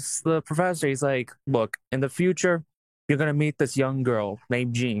the professor, he's like, look, in the future, you're gonna meet this young girl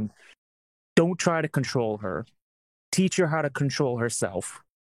named Jean. Don't try to control her. Teach her how to control herself.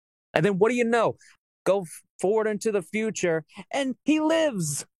 And then what do you know? Go forward into the future, and he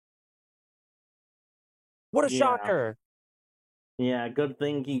lives. What a shocker. Yeah, good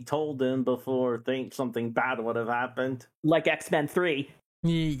thing he told him before something bad would have happened. Like X-Men 3.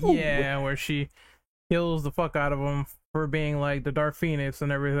 Yeah, where she kills the fuck out of him for being like the Dark Phoenix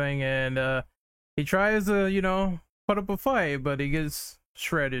and everything, and he tries to, you know, put up a fight, but he gets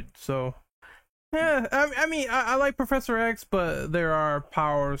shredded. So yeah, I mean, I like Professor X, but there are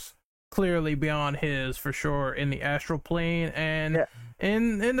powers clearly beyond his for sure in the astral plane and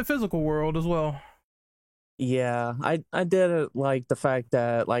in the physical world as well. Yeah, I did like the fact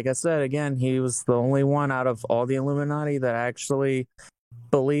that, like I said again, he was the only one out of all the Illuminati that actually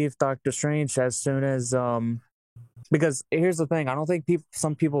believed Doctor Strange as soon as because here's the thing, I don't think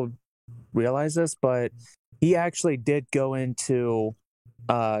some people realize this, but he actually did go into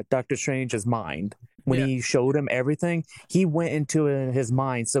Doctor Strange's mind. When he showed him everything, he went into his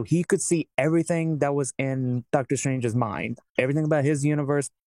mind, so he could see everything that was in Doctor Strange's mind, everything about his universe.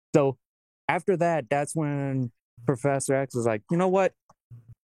 So after that, that's when Professor X was like, you know what?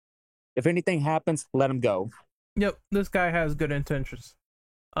 If anything happens, let him go. Yep, this guy has good intentions.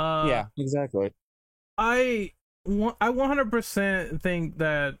 Yeah, exactly. I 100% think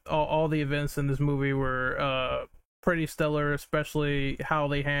that all the events in this movie were pretty stellar, especially how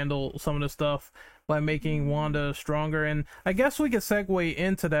they handle some of the stuff by making Wanda stronger. And I guess we could segue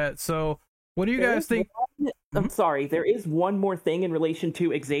into that. So what do you guys think? I'm sorry, there is one more thing in relation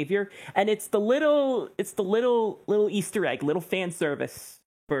to Xavier, and it's the little Easter egg, little fan service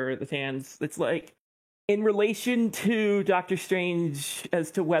for the fans. It's like, in relation to Doctor Strange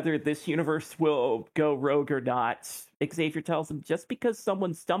as to whether this universe will go rogue or not, Xavier tells him, just because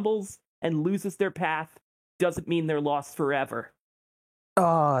someone stumbles and loses their path doesn't mean they're lost forever.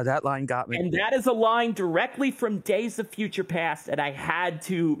 Oh, that line got me. And that is a line directly from Days of Future Past, and I had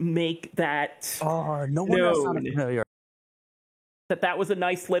to make that no one else sounded familiar. That was a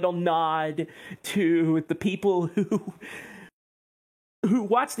nice little nod to the people who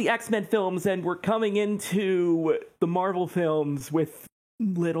watched the X-Men films and were coming into the Marvel films with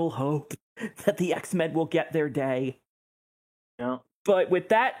little hope that the X-Men will get their day. Yeah. But with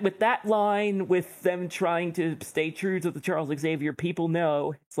that line, with them trying to stay true to the Charles Xavier, people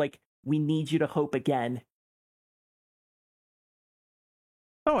know it's like, we need you to hope again.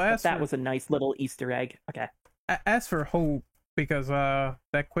 Oh, that was a nice little Easter egg. Okay. As for hope, because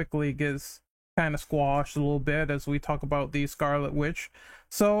that quickly gets kind of squashed a little bit as we talk about the Scarlet Witch.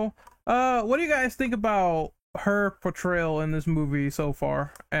 So, what do you guys think about her portrayal in this movie so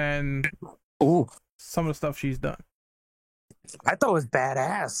far, and some of the stuff she's done? I thought it was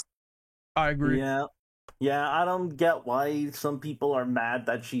badass. I agree. Yeah, I don't get why some people are mad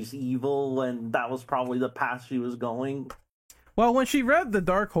that she's evil, and that was probably the path she was going. Well, when she read the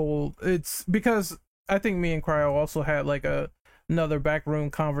Darkhold, it's because I think me and Cryo also had like another backroom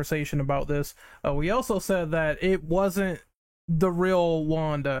conversation about this. We also said that it wasn't the real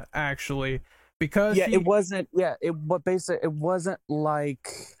Wanda, actually, because it wasn't. Yeah, it wasn't like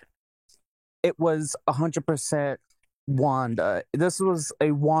it was 100% Wanda. This was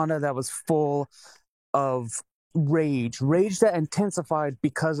a Wanda that was full of rage that intensified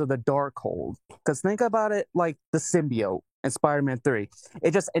because of the Darkhold. Because think about it like the symbiote in Spider-Man 3.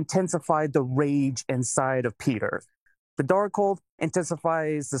 It just intensified the rage inside of Peter. The Darkhold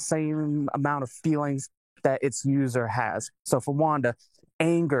intensifies the same amount of feelings that its user has. So for Wanda,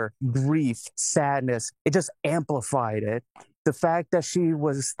 anger, grief, sadness, it just amplified it. The fact that she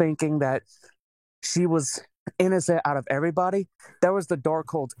was thinking that she was innocent out of everybody, that was the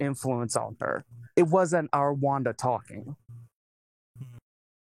Darkhold's influence on her. It wasn't our Wanda talking.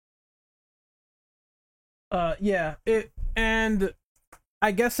 And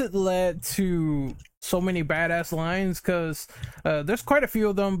I guess it led to so many badass lines, because there's quite a few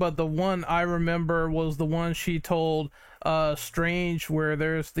of them, but the one I remember was the one she told Strange, where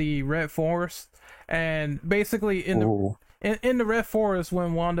there's the Red Forest, and basically in the Red Forest,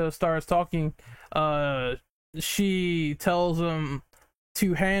 when Wanda starts talking, she tells him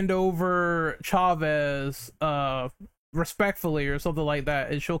to hand over Chavez respectfully or something like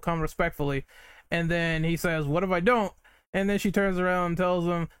that, and she'll come respectfully. And then he says, what if I don't? And then she turns around and tells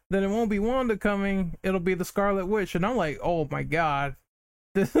him, then it won't be Wanda coming, it'll be the Scarlet Witch. And I'm like, oh my god.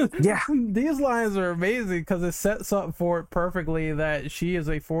 Yeah. These lines are amazing because it sets up for it perfectly that she is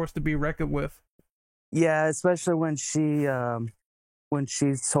a force to be reckoned with. Yeah, especially when she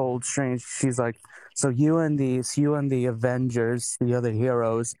told Strange, she's like, so you and the Avengers, the other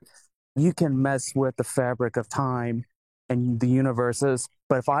heroes, you can mess with the fabric of time and the universes,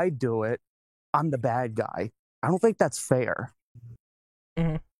 but if I do it, I'm the bad guy. I don't think that's fair.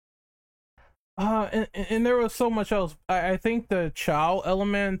 Mm-hmm. And there was so much else. I think the Chow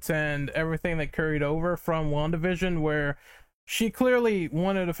element and everything that carried over from WandaVision, where she clearly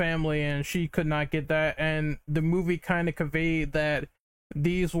wanted a family and she could not get that, and the movie kind of conveyed that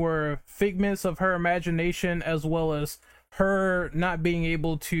these were figments of her imagination, as well as her not being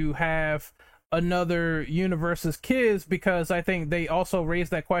able to have another universe's kids, because I think they also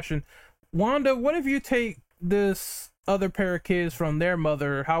raised that question. Wanda, what if you take this other pair of kids from their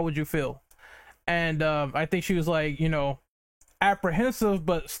mother? How would you feel? And I think she was like, apprehensive,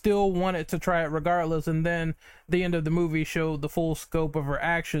 but still wanted to try it regardless. And then the end of the movie showed the full scope of her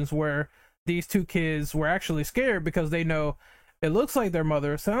actions, where these two kids were actually scared because they know it looks like their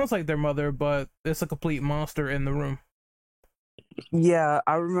mother, sounds like their mother, but it's a complete monster in the room. Yeah,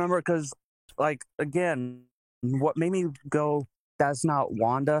 I remember because, like, again, what made me go, that's not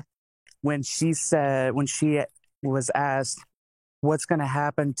Wanda, when she was asked what's going to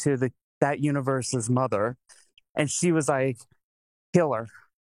happen to that universe's mother, and she was like, kill her,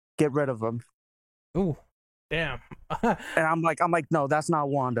 get rid of them. Ooh, damn. And I'm like, no, that's not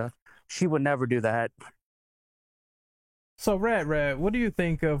Wanda. She would never do that. So, Red, what do you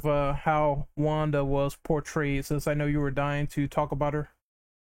think of how Wanda was portrayed, since I know you were dying to talk about her?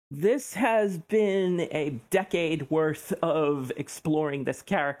 This has been a decade worth of exploring this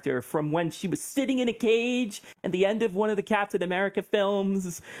character, from when she was sitting in a cage at the end of one of the Captain America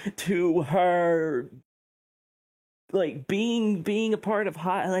films to her like being a part of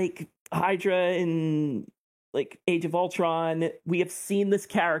Hydra and like Age of Ultron. We have seen this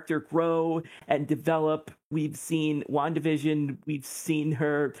character grow and develop. We've seen WandaVision. We've seen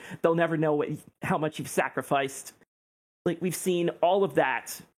her. They'll never know how much you've sacrificed. Like, we've seen all of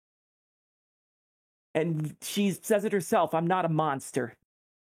that. And she says it herself, I'm not a monster.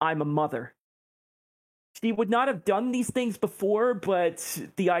 I'm a mother. She would not have done these things before, but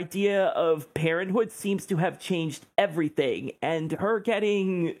the idea of parenthood seems to have changed everything. And her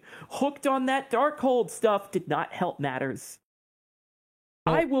getting hooked on that Darkhold stuff did not help matters.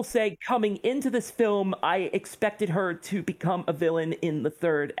 I will say, coming into this film, I expected her to become a villain in the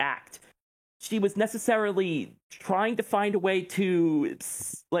third act. She was necessarily trying to find a way to,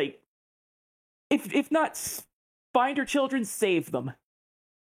 like, if not find her children, save them.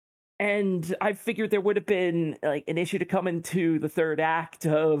 And I figured there would have been like an issue to come into the third act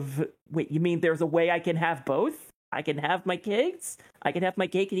of, wait, you mean there's a way I can have both? I can have my kids? I can have my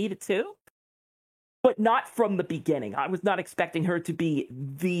cake and eat it too? But not from the beginning. I was not expecting her to be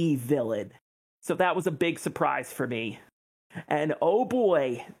the villain. So that was a big surprise for me. And oh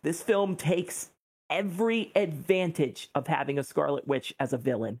boy, this film takes every advantage of having a Scarlet Witch as a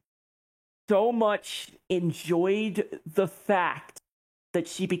villain. So much enjoyed the fact that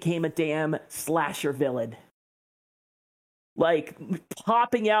she became a damn slasher villain. Like,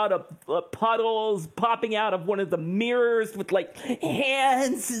 popping out of puddles, popping out of one of the mirrors with, like,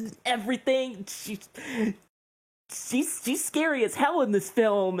 hands and everything. She's scary as hell in this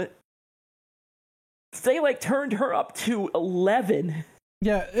film. They, like, turned her up to 11.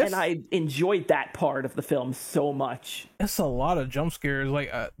 Yeah, and I enjoyed that part of the film so much. It's a lot of jump scares.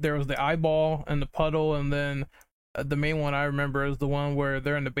 Like, there was the eyeball and the puddle, and then the main one I remember is the one where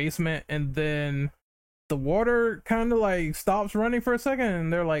they're in the basement, and then the water kind of like stops running for a second,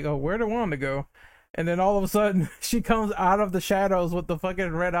 and they're like, oh, where did Wanda go? And then all of a sudden she comes out of the shadows with the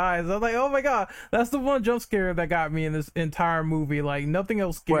fucking red eyes. I'm like, oh my god, that's the one jump scare that got me in this entire movie. Like, nothing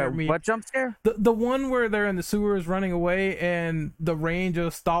else scared me. What jump scare? The one where they're in the sewers running away and the rain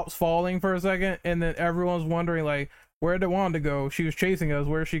just stops falling for a second, and then everyone's wondering like, where did Wanda go? She was chasing us.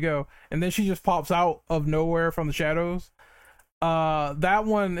 Where'd she go? And then she just pops out of nowhere from the shadows. That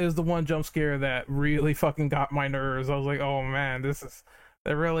one is the one jump scare that really fucking got my nerves. I was like, oh man,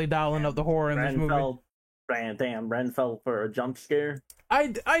 they're really dialing up the horror in this movie. Ren fell for a jump scare.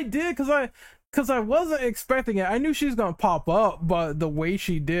 I did because I wasn't expecting it. I knew she was gonna pop up, but the way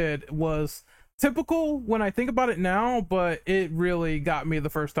she did was typical when I think about it now. But it really got me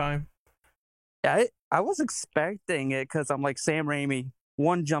the first time. Yeah, I was expecting it because I'm like, Sam Raimi,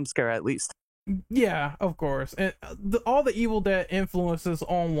 one jump scare at least. Yeah, of course. And all the Evil Dead influences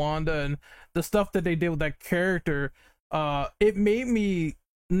on Wanda and the stuff that they did with that character, it made me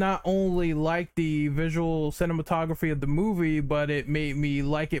not only like the visual cinematography of the movie, but it made me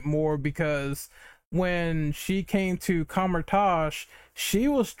like it more because when she came to Kamartash, she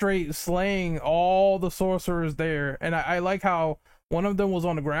was straight slaying all the sorcerers there. And I like how one of them was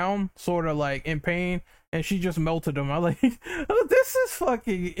on the ground, sort of like in pain, and she just melted them. I like, oh, this is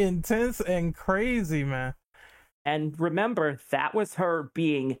fucking intense and crazy, man. And remember, that was her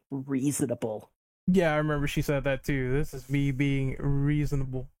being reasonable. Yeah, I remember she said that too. This is me being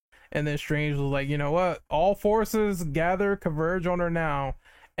reasonable. And then Strange was like, you know what? All forces gather, converge on her now.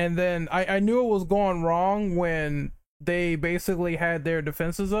 And then I knew it was going wrong when they basically had their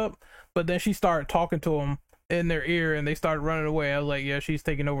defenses up, but then she started talking to him in their ear and they started running away. I was like, yeah, she's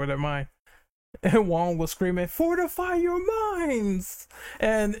taking over their mind. And Wong was screaming, "Fortify your minds!"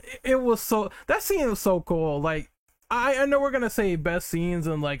 And it was that scene was so cool. Like, I know we're gonna say best scenes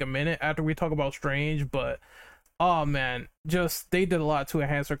in like a minute after we talk about Strange, but oh man, just they did a lot to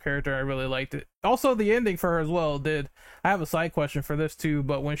enhance her character. I really liked it. Also, the ending for her as well did. I have a side question for this too,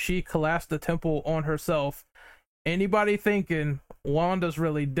 but when she collapsed the temple on herself, anybody thinking Wanda's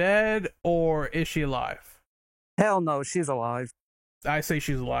really dead or is she alive? Hell no, she's alive. I say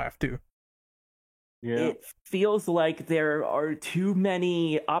she's alive too. Yeah. It feels like there are too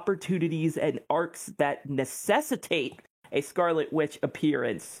many opportunities and arcs that necessitate a Scarlet Witch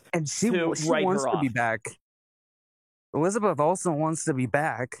appearance. And she wants to be back. Elizabeth Olsen wants to be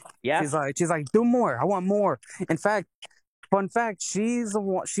back. Yeah. She's like, do more. I want more. In fact, fun fact, she's the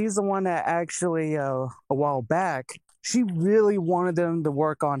one that actually a while back, she really wanted them to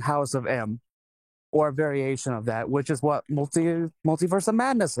work on House of M, or a variation of that, which is what Multiverse of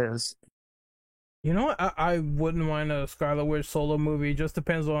Madness is. You know what? I wouldn't mind a Scarlet Witch solo movie. Just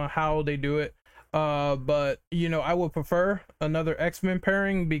depends on how they do it. But you know, I would prefer another X-Men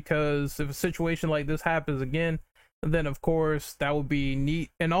pairing, because if a situation like this happens again, then of course that would be neat.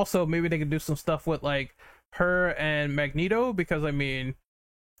 And also maybe they could do some stuff with like her and Magneto, because I mean,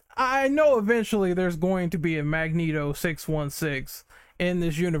 I know eventually there's going to be a Magneto 616 in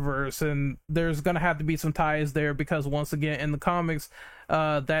this universe, and there's gonna have to be some ties there, because once again in the comics,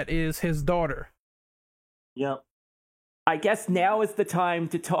 that is his daughter. Yep. I guess now is the time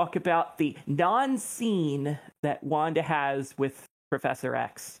to talk about the non-scene that Wanda has with Professor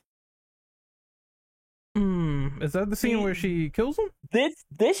X. Is that the scene where she kills him?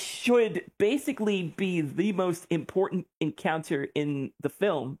 This should basically be the most important encounter in the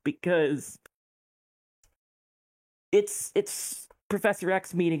film, because it's Professor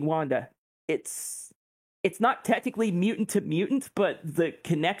X meeting Wanda. It's not technically mutant to mutant, but the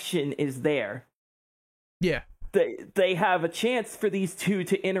connection is there. Yeah. They have a chance for these two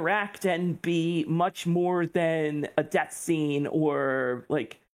to interact and be much more than a death scene or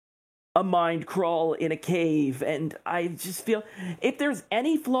like a mind crawl in a cave. And I just feel if there's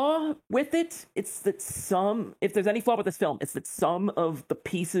any flaw with it, if there's any flaw with this film, it's that some of the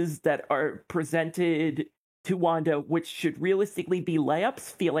pieces that are presented to Wanda, which should realistically be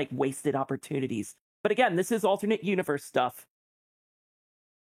layups, feel like wasted opportunities. But again, this is alternate universe stuff.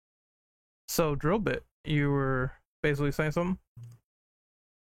 So, Drillbit, you were basically saying something?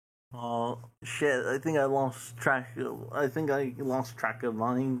 Oh, shit. I think I lost track of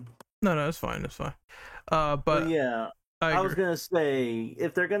mine. No, it's fine. It's fine. But yeah, I was gonna say,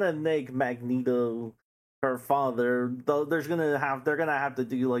 if they're gonna make Magneto her father, though, they're gonna have to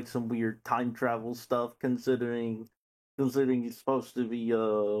do like some weird time travel stuff, considering he's supposed to be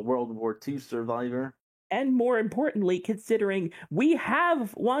a World War II survivor. And more importantly, considering we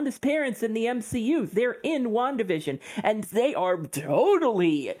have Wanda's parents in the MCU, they're in WandaVision, and they are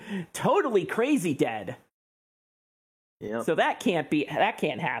totally crazy dead. Yeah. So that can't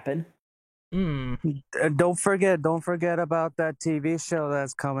happen. Don't forget about that TV show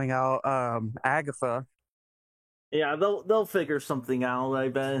that's coming out, Agatha. Yeah, they'll figure something out, I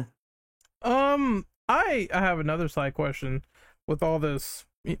bet. I have another side question with all this.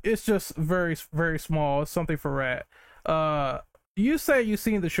 It's just very, very small. It's something for Rat. You say you've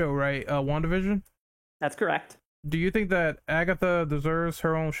seen the show, right? WandaVision? That's correct. Do you think that Agatha deserves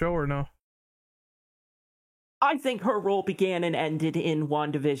her own show or no? I think her role began and ended in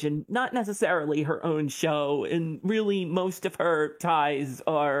WandaVision, not necessarily her own show, and really most of her ties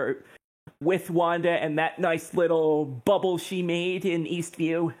are with Wanda and that nice little bubble she made in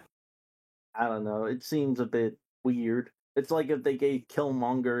Eastview. I don't know. It seems a bit weird. It's like if they gave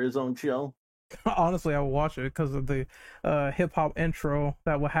Killmonger his own show. Honestly, I would watch it because of the hip hop intro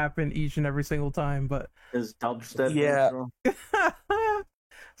that will happen each and every single time. But his dubstep intro. It's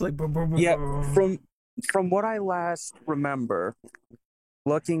like from what I last remember,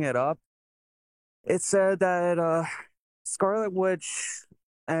 looking it up, it said that Scarlet Witch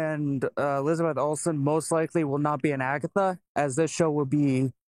and Elizabeth Olsen most likely will not be an Agatha, as this show will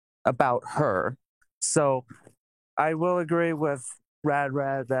be about her. So I will agree with Rad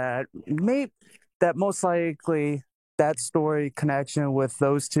that most likely that story connection with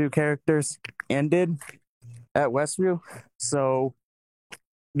those two characters ended at Westview. So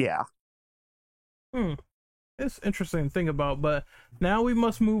yeah. It's interesting to think about, but now we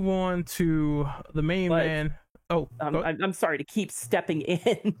must move on to the main man. Oh, I'm sorry to keep stepping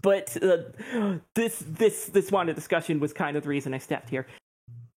in, but this Wanda discussion was kind of the reason I stepped here.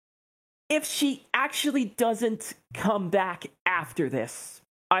 If she actually doesn't come back after this,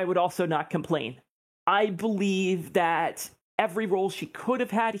 I would also not complain. I believe that every role she could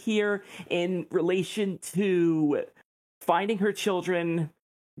have had here in relation to finding her children,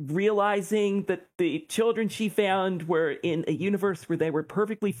 realizing that the children she found were in a universe where they were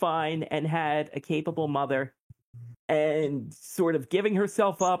perfectly fine and had a capable mother, and sort of giving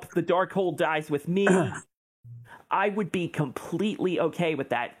herself up, the Darkhold dies with me. I would be completely okay with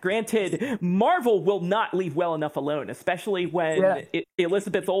that. Granted, Marvel will not leave well enough alone, especially when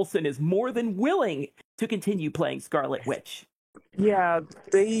Elizabeth Olsen is more than willing to continue playing Scarlet Witch. Yeah,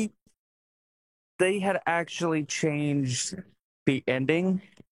 they had actually changed the ending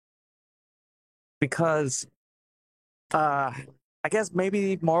because I guess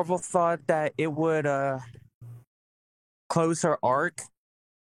maybe Marvel thought that it would close her arc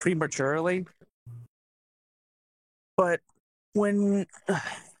prematurely. But when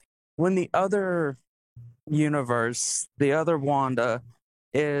the other universe, the other Wanda,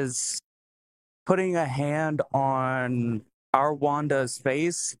 is putting a hand on our Wanda's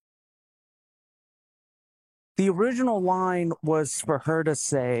face, the original line was for her to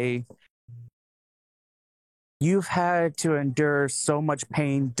say, "You've had to endure so much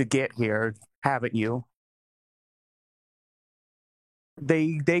pain to get here, haven't you?"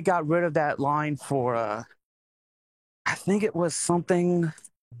 They got rid of that line for I think it was something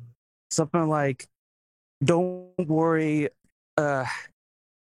like, "Don't worry,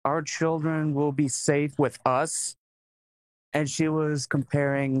 our children will be safe with us." And she was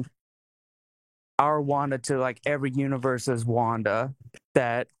comparing our Wanda to like every universe's Wanda,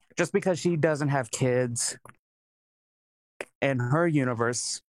 that just because she doesn't have kids in her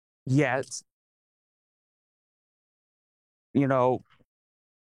universe yet, you know,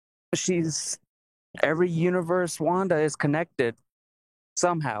 she's every universe Wanda is connected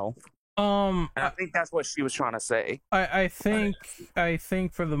somehow. And I think that's what she was trying to say. I think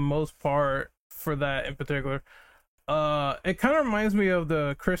for the most part, for that in particular, it kind of reminds me of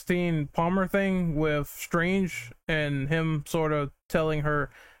the Christine Palmer thing with Strange and him sort of telling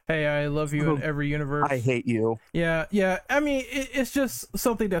her, "Hey, I love you in every universe. I hate you." Yeah. I mean, it's just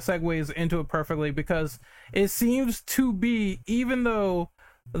something that segues into it perfectly, because it seems to be, even though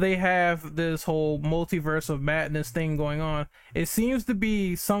they have this whole multiverse of madness thing going on, it seems to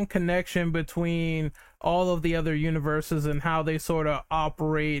be some connection between all of the other universes and how they sort of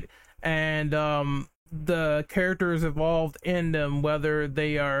operate, and the characters involved in them, whether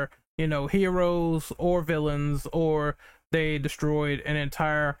they are, heroes or villains, or they destroyed an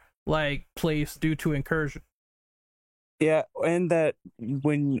entire like place due to incursion. Yeah, and that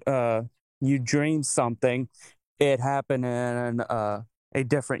when you dream something, it happened in a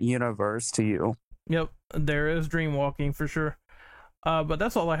different universe to you. Yep, there is dream walking for sure. But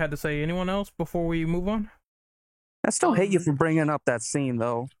that's all I had to say. Anyone else before we move on? I still hate you for bringing up that scene,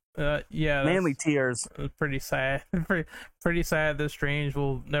 though. Yeah, mainly tears. Pretty sad. pretty sad that Strange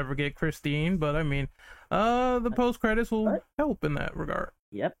will never get Christine, but I mean, the post credits will help in that regard.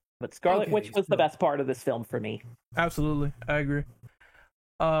 Yep, but Scarlet Witch was the best part of this film for me. Absolutely, I agree.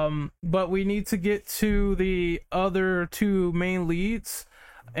 But we need to get to the other two main leads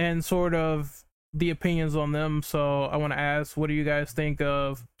and sort of the opinions on them. So I want to ask, what do you guys think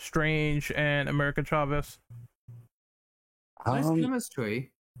of Strange and America Chavez? Nice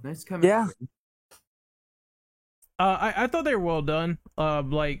chemistry. Yeah. I thought they were well done.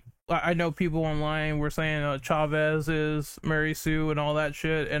 Like, I know people online were saying Chavez is Mary Sue and all that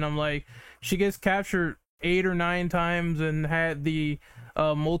shit, and I'm like, she gets captured 8 or 9 times and had the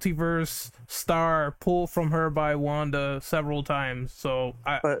multiverse star pulled from her by Wanda several times. So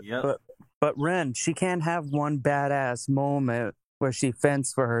but Ren, she can't have one badass moment where she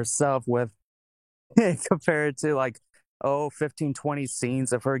fends for herself with compared to like 15-20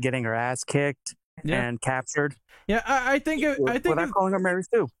 scenes of her getting her ass kicked and captured. Yeah, I think I'm calling her Mary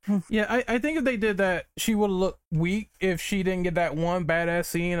Sue. Yeah, I think if they did that, she would look weak if she didn't get that one badass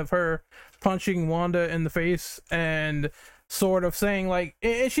scene of her punching Wanda in the face and sort of saying, like,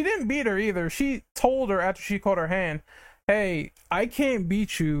 and she didn't beat her either. She told her after she caught her hand, "Hey, I can't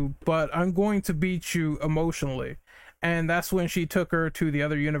beat you, but I'm going to beat you emotionally." And that's when she took her to the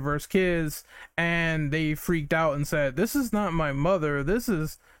other universe kids, and they freaked out and said, "This is not my mother. This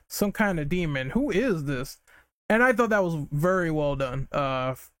is some kind of demon. Who is this?" And I thought that was very well done.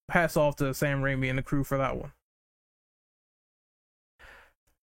 Hats off to Sam Raimi and the crew for that one.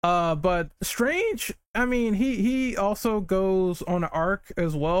 But Strange, I mean, he also goes on an arc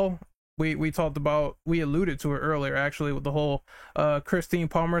as well. We alluded to it earlier, actually, with the whole Christine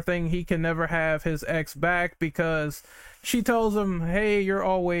Palmer thing. He can never have his ex back because she tells him, "Hey, you're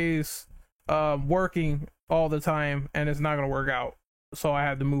always working all the time and it's not gonna work out, so I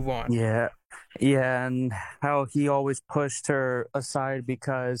had to move on." Yeah, Yeah, and how he always pushed her aside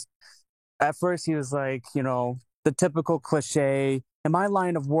because at first he was like, the typical cliche, in my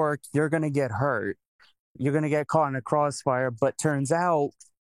line of work, you're going to get hurt. You're going to get caught in a crossfire. But turns out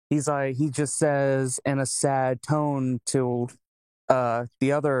he just says in a sad tone to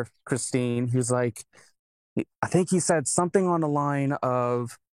the other Christine, he's like, I think he said something on the line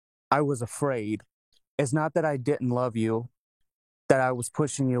of, I was afraid. It's not that I didn't love you, that I was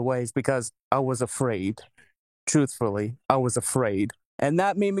pushing you away. It's because I was afraid. Truthfully, I was afraid. And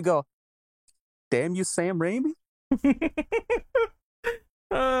that made me go, damn you, Sam Raimi.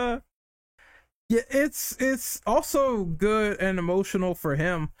 Yeah, it's also good and emotional for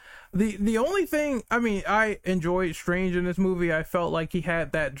him. The only thing, I mean, I enjoyed Strange in this movie. I felt like he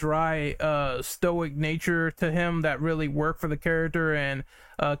had that dry, stoic nature to him that really worked for the character, and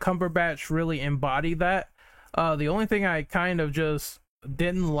Cumberbatch really embodied that. The only thing I kind of just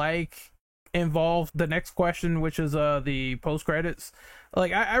didn't like involved the next question, which is the post credits.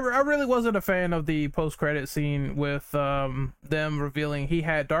 Like I really wasn't a fan of the post credit scene with them revealing he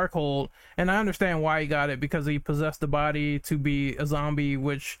had Darkhold, and I understand why he got it, because he possessed the body to be a zombie,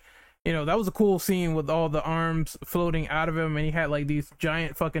 which, that was a cool scene with all the arms floating out of him, and he had like these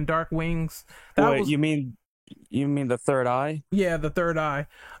giant fucking dark wings. You mean the third eye? Yeah, the third eye.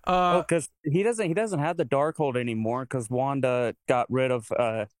 Because he doesn't have the Darkhold anymore because Wanda got rid of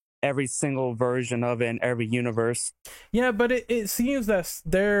every single version of it in every universe. Yeah, but it seems that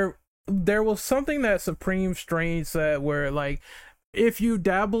there was something that Supreme Strange said where, like, if you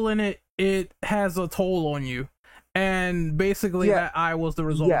dabble in it, it has a toll on you. And basically that eye was the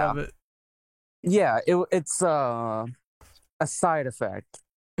result of it. Yeah, it's a side effect,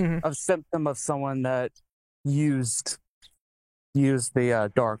 a symptom of someone that used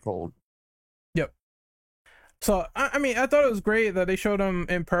the Darkhold. Yep. So I mean, I thought it was great that they showed him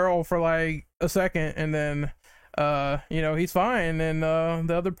in peril for like a second, and then he's fine in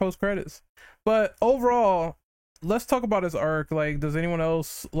the other post credits. But overall, let's talk about his arc. Like, does anyone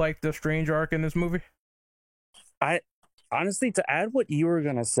else like the Strange arc in this movie? I honestly, to add what you were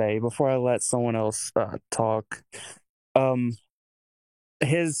gonna say before I let someone else talk, the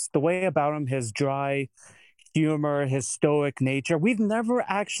way about him, his dry humor, his stoic nature. We've never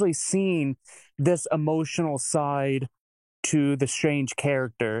actually seen this emotional side to the Strange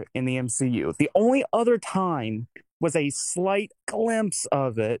character in the MCU. The only other time was a slight glimpse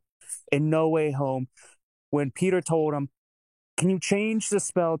of it in No Way Home when Peter told him, can you change the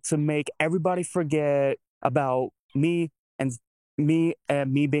spell to make everybody forget about me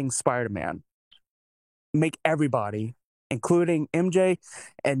being Spider-Man? Make everybody, including MJ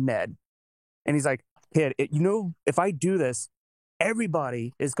and Ned. And he's like, kid, if I do this,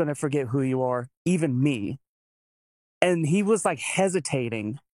 everybody is going to forget who you are, even me. And he was like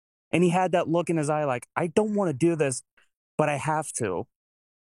hesitating, and he had that look in his eye like, I don't want to do this, but I have to.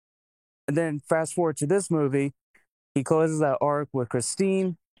 And then fast forward to this movie, he closes that arc with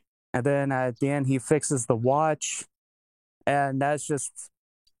Christine, and then at the end he fixes the watch, and that just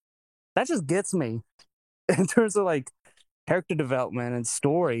gets me in terms of like character development and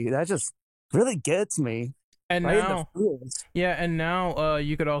story. That just really gets me. And right now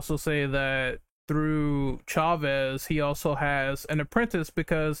you could also say that through Chavez, he also has an apprentice,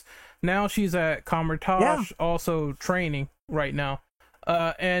 because now she's at Comertage also training right now.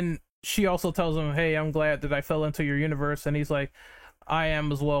 And she also tells him, hey, I'm glad that I fell into your universe. And he's like, I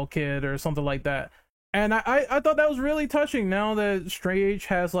am as well, kid, or something like that. And I thought that was really touching, now that Strange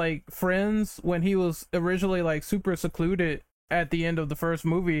has like friends, when he was originally like super secluded at the end of the first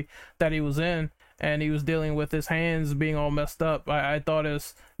movie that he was in, and he was dealing with his hands being all messed up. I thought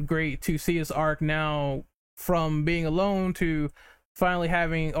it's great to see his arc now, from being alone to finally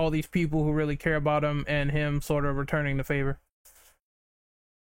having all these people who really care about him, and him sort of returning the favor.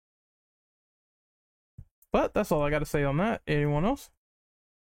 But that's all I got to say on that. Anyone else?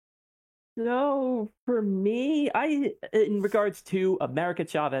 So for me, in regards to America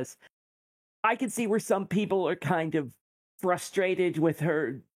Chavez, I can see where some people are kind of frustrated with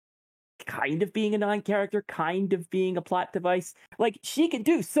her kind of being a non-character, kind of being a plot device. Like, she can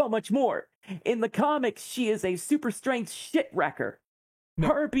do so much more. In the comics, she is a super strength shit wrecker.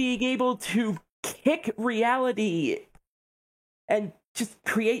 Her being able to kick reality and just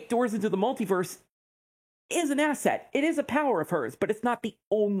create doors into the multiverse is an asset. It is a power of hers, but it's not the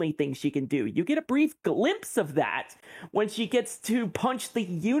only thing she can do. You get a brief glimpse of that when she gets to punch the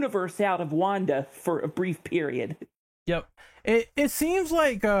universe out of Wanda for a brief period. Yep. It seems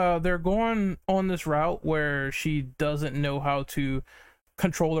like they're going on this route where she doesn't know how to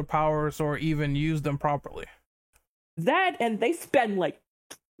control her powers or even use them properly. That, and they spend like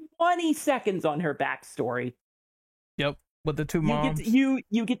 20 seconds on her backstory. Yep, with the two moms. You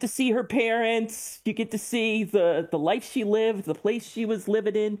get to see her parents. You get to see the life she lived, the place she was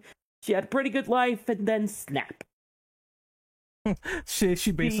living in. She had a pretty good life, and then snap.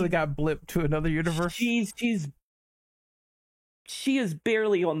 She basically got blipped to another universe. She is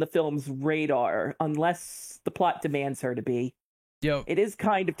barely on the film's radar unless the plot demands her to be. Yep. It is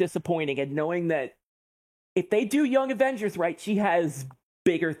kind of disappointing, and knowing that if they do Young Avengers right, she has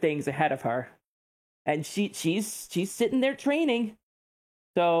bigger things ahead of her. And she's sitting there training.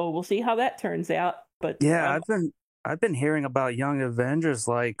 So we'll see how that turns out. But yeah, I've been hearing about Young Avengers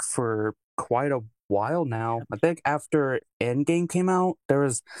like for quite a while now. I think after Endgame came out, there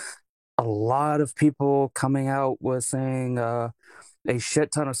was a lot of people coming out with saying a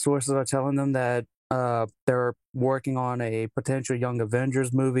shit ton of sources are telling them that they're working on a potential Young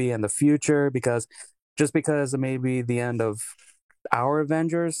Avengers movie in the future because of maybe the end of our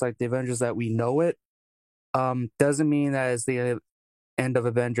Avengers, like the Avengers that we know it, doesn't mean that it's the end of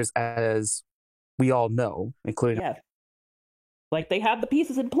Avengers as we all know, including like they have the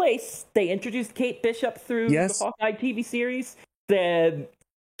pieces in place. They introduced Kate Bishop through the Hawkeye TV series. The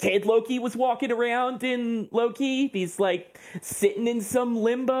kid Loki was walking around in Loki. He's like sitting in some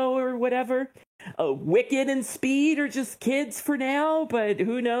limbo or whatever. Wicked and Speed are just kids for now, but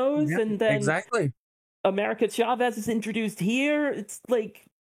who knows? Yep, and then exactly. America Chavez is introduced here. It's like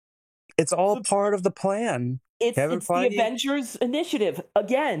it's all part of the plan. It's the Avengers initiative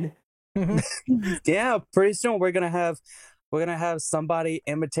again. Yeah, pretty soon we're gonna have somebody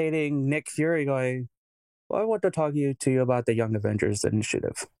imitating Nick Fury going, well, I want to talk to you about the Young Avengers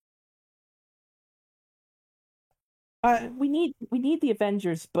initiative. We need the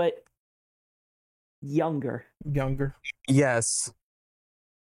Avengers, but younger. Yes.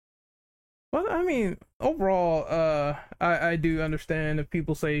 Well, I mean, overall, I do understand if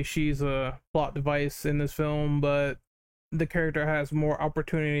people say she's a plot device in this film, but the character has more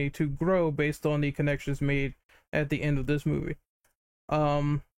opportunity to grow based on the connections made at the end of this movie.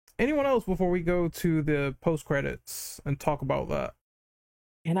 Anyone else before we go to the post credits and talk about that?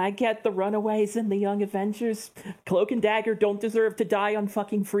 And I get the Runaways and the Young Avengers. Cloak and Dagger don't deserve to die on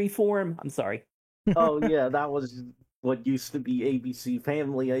fucking Freeform. I'm sorry. Oh yeah, that was what used to be ABC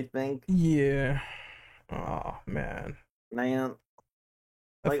Family, I think. Yeah. Oh man.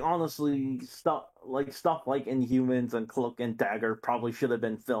 Like honestly, stuff like Inhumans and Cloak and Dagger probably should have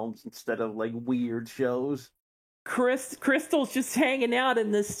been films instead of like weird shows. Crystal's just hanging out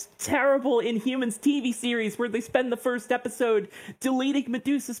in this terrible Inhumans TV series where they spend the first episode deleting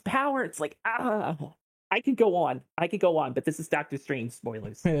Medusa's power. It's like, I could go on, but this is Doctor Strange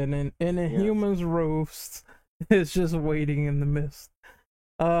spoilers. And Inhumans roast is just waiting in the mist.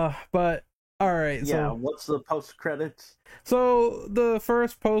 But all right. Yeah. So, what's the post credits? So the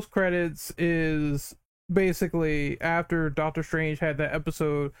first post credits is basically after Doctor Strange had that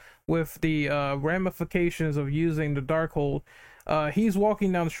episode with the ramifications of using the Darkhold. He's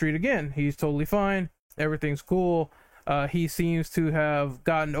walking down the street again. He's totally fine. Everything's cool. He seems to have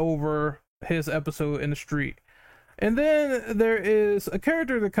gotten over his episode in the street. And then there is a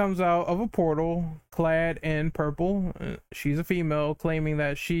character that comes out of a portal clad in purple. She's a female, claiming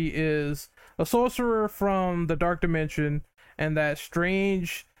that she is a sorcerer from the Dark Dimension, and that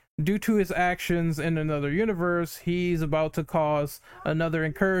Strange, due to his actions in another universe, he's about to cause another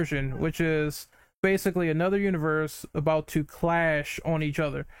incursion, which is basically another universe about to clash on each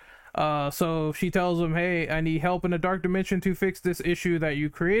other. So she tells him, hey, I need help in the Dark Dimension to fix this issue that you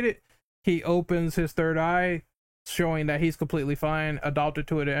created. He opens his third eye, showing that he's completely fine, adopted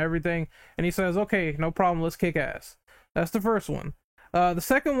to it and everything. And he says, okay, no problem, let's kick ass. That's the first one. The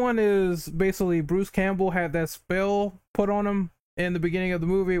second one is basically Bruce Campbell had that spell put on him in the beginning of the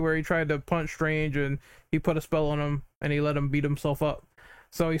movie where he tried to punch Strange and he put a spell on him and he let him beat himself up.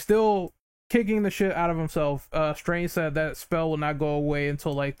 So he's still kicking the shit out of himself. Strange said that spell will not go away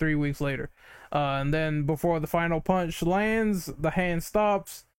until like 3 weeks later. And then before the final punch lands, the hand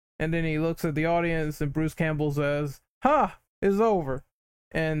stops, and then he looks at the audience and Bruce Campbell says, "Ha, it's over."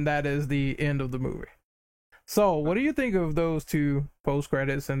 And that is the end of the movie. So what do you think of those two post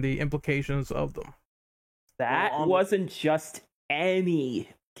credits and the implications of them? That wasn't just any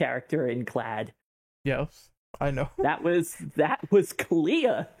character in Clad. Yes, I know. That was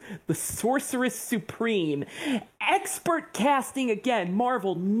Clea, the Sorceress Supreme. Expert casting again.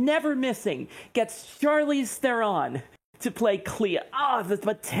 Marvel never missing. Gets Charlize Theron to play Clea. The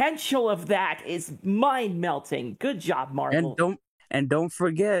potential of that is mind-melting. Good job, Marvel. And don't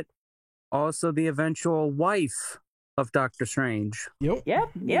forget, also the eventual wife of Doctor Strange. Yep.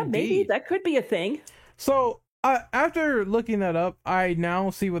 Yeah, maybe that could be a thing. So After looking that up, I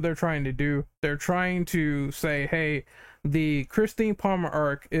now see what they're trying to do. They're trying to say, hey, the Christine Palmer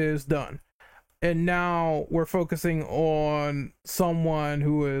arc is done. And now we're focusing on someone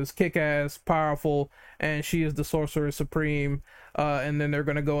who is kick-ass, powerful, and she is the Sorcerer Supreme. And then they're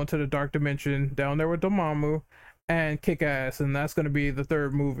going to go into the Dark Dimension down there with Dormammu and kick-ass, and that's going to be the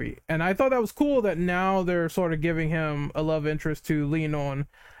third movie. And I thought that was cool that now they're sort of giving him a love interest to lean on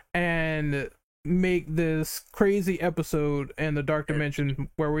and make this crazy episode in the Dark Dimension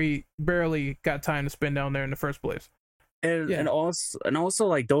where we barely got time to spend down there in the first place. And also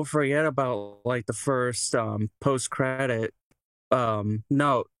like don't forget about like the first post credit what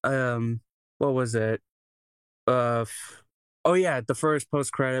was it? Oh yeah, the first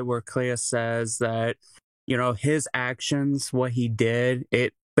post credit where Clea says that, you know, his actions, what he did,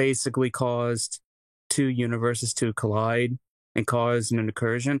 it basically caused two universes to collide and cause an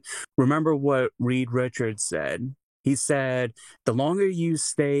incursion. Remember what Reed Richards said? He said, the longer you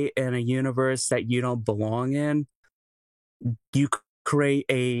stay in a universe that you don't belong in, you create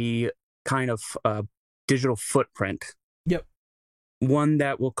a kind of digital footprint. Yep. One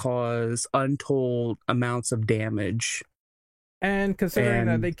that will cause untold amounts of damage. And considering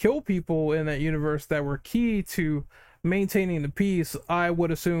that they kill people in that universe that were key to maintaining the peace, I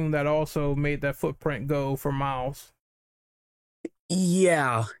would assume that also made that footprint go for miles.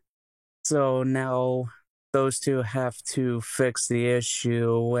 Yeah. So now those two have to fix the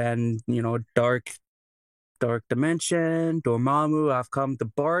issue, and, you know, Dark Dimension, Dormammu, I've come to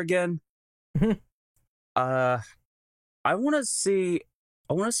bargain. I want to see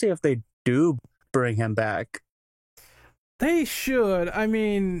if they do bring him back. They should. I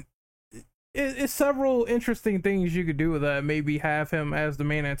mean, it's several interesting things you could do with that. Maybe have him as the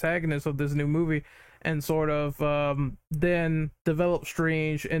main antagonist of this new movie and sort of then develop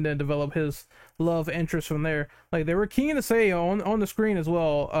Strange and then develop his love interest from there. Like, they were keen to say on the screen as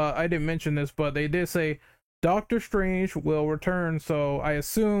well, I didn't mention this, but they did say Doctor Strange will return, so I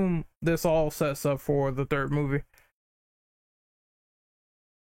assume this all sets up for the third movie.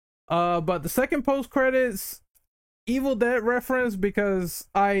 But the second post credits, Evil Dead reference, because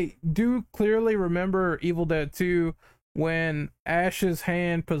I do clearly remember Evil Dead 2 when Ash's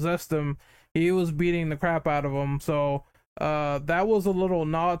hand possessed him. He was beating the crap out of him, so that was a little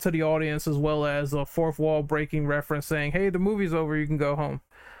nod to the audience, as well as a fourth wall breaking reference saying, hey, the movie's over, you can go home.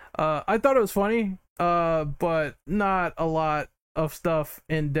 I thought it was funny, but not a lot of stuff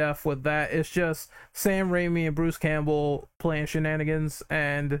in depth with that. It's just Sam Raimi and Bruce Campbell playing shenanigans,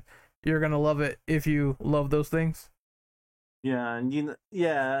 and you're gonna love it if you love those things. Yeah, and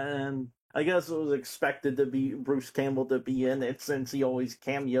I guess it was expected to be Bruce Campbell to be in it, since he always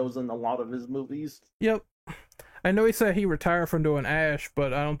cameos in a lot of his movies. Yep. I know he said he retired from doing Ash,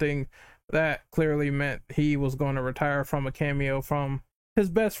 but I don't think that clearly meant he was going to retire from a cameo from his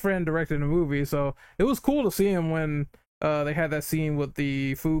best friend directing the movie. So it was cool to see him when they had that scene with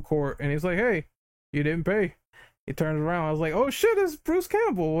the food court, and he's like, hey, you didn't pay. He turns around. I was like, oh shit, it's Bruce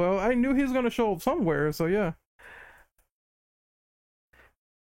Campbell. Well, I knew he was going to show up somewhere, so yeah.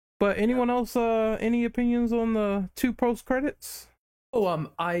 But anyone else, any opinions on the two post credits? Oh,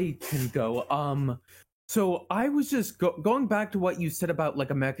 I can go. So I was just going back to what you said about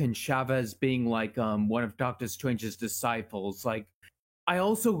like American Chavez being like one of Doctor Strange's disciples. Like, I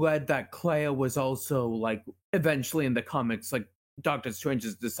also read that Clea was also like eventually in the comics like Doctor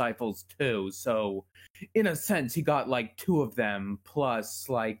Strange's disciples too. So in a sense, he got like two of them plus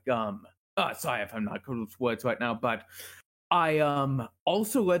like sorry if I'm not good with words right now, but I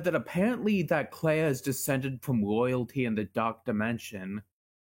also read that apparently that Clea is descended from royalty in the Dark Dimension.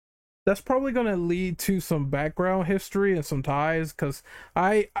 That's probably going to lead to some background history and some ties, because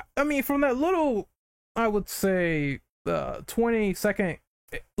I mean, from that little, I would say 20-second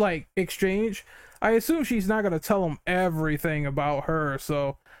like exchange, I assume she's not going to tell him everything about her,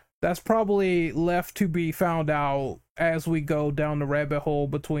 so that's probably left to be found out as we go down the rabbit hole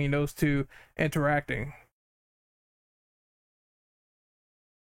between those two interacting.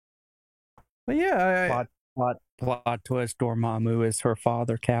 But yeah, plot twist: Dormammu is her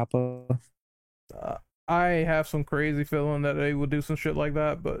father, Kappa. I have some crazy feeling that they will do some shit like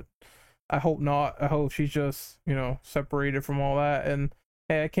that, but I hope not. I hope she's just, you know, separated from all that. And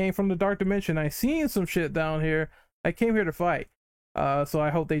hey, I came from the Dark Dimension. I seen some shit down here. I came here to fight. So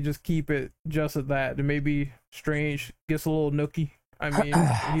I hope they just keep it just at that. And maybe Strange gets a little nookie. I mean,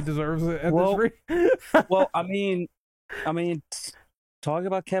 he deserves it at this rate. Well, I mean, talking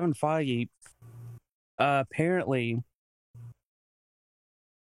about Kevin Feige. Apparently,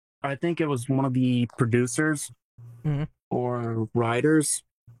 I think it was one of the producers or writers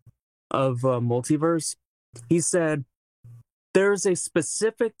of Multiverse He said, there's a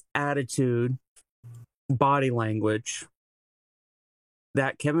specific attitude, body language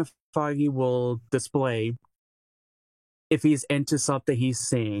that Kevin Feige will display if he's into something he's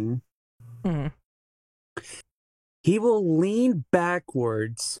seeing. Mm-hmm. He will lean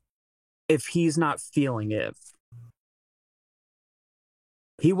backwards if he's not feeling it.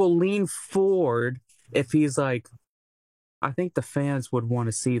 He will lean forward if he's like, I think the fans would want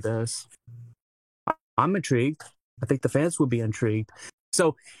to see this. I'm intrigued. I think the fans would be intrigued.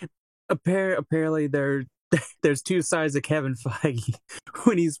 So apparently there's two sides of Kevin Feige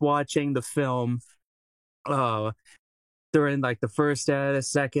when he's watching the film. During like the first edit,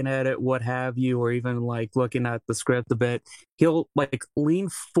 second edit, what have you, or even like looking at the script a bit, he'll like lean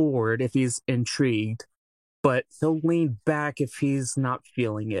forward if he's intrigued, but he'll lean back if he's not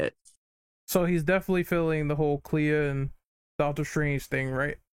feeling it. So he's definitely feeling the whole Clea and Doctor Strange thing,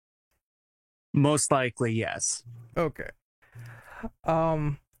 right? Most likely, yes. Okay.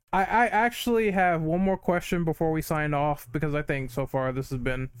 I actually have one more question before we sign off, because I think so far this has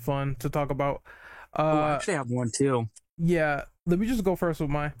been fun to talk about. I actually have one too. Yeah, let me just go first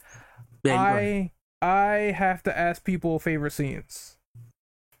with mine. Yeah, I have to ask people favorite scenes.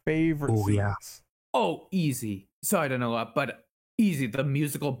 Favorite scenes. Yeah. Oh, easy. Sorry to interrupt, but easy. The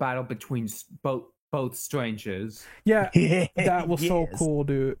musical battle between both strangers. Yeah, that was so cool,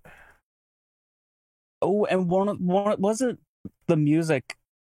 dude. Oh, and one wasn't the music,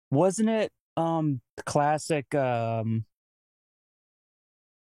 wasn't it? Classic.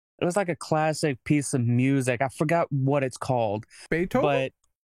 It was like a classic piece of music. I forgot what it's called. Beethoven? But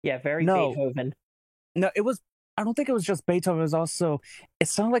yeah, Beethoven. No, it was. I don't think it was just Beethoven. It was also. It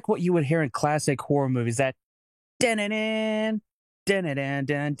sounded like what you would hear in classic horror movies. That,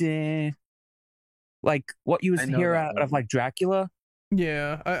 like what you would hear out of like Dracula.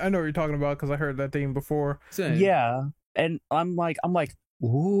 Yeah, I know what you're talking about because I heard that theme before. Same. Yeah, and I'm like,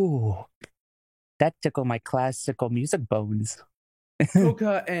 ooh, that tickled my classical music bones.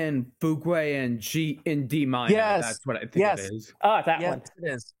 Coca and Fugue and G in D minor. Yes. That's what I think Yes. it is. Oh, that one.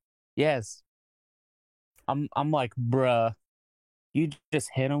 It is. Yes. I'm like, bruh, you just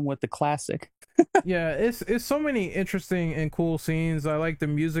hit him with the classic. Yeah, it's so many interesting and cool scenes. I like the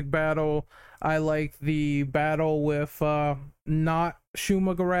music battle. I like the battle with not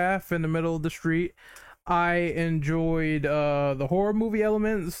Shumagaraf in the middle of the street. I enjoyed the horror movie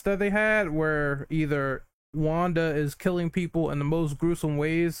elements that they had, where either Wanda is killing people in the most gruesome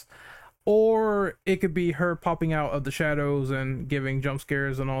ways, or it could be her popping out of the shadows and giving jump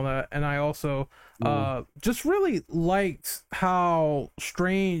scares and all that. And I also just really liked how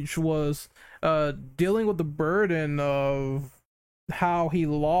Strange was dealing with the burden of how he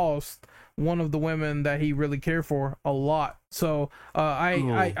lost one of the women that he really cared for a lot. So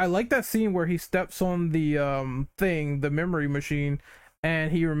I like that scene where he steps on the the memory machine,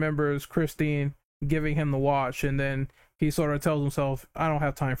 and he remembers Christine giving him the watch, and then he sort of tells himself, I don't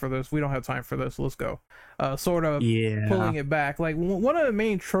have time for this, we don't have time for this, let's go. Sort of pulling it back. Like one of the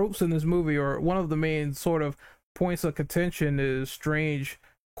main tropes in this movie, or one of the main sort of points of contention, is Strange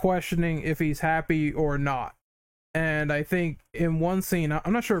questioning if he's happy or not. And I think in one scene,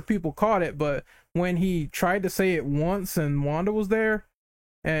 I'm not sure if people caught it, but when he tried to say it once and Wanda was there,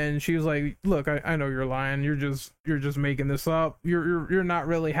 and she was like, look, I know you're lying, you're just making this up, you're not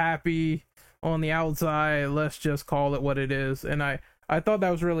really happy on the outside, let's just call it what it is. And I thought that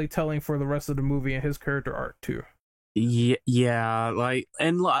was really telling for the rest of the movie and his character arc too. Yeah, like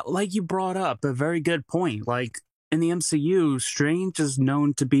you brought up a very good point. Like in the MCU, Strange is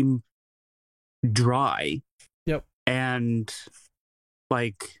known to be dry. Yep. And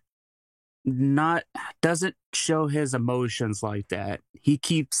like doesn't show his emotions like that. He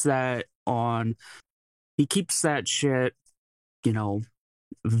keeps that shit,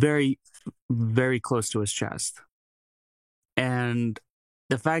 very, very close to his chest. And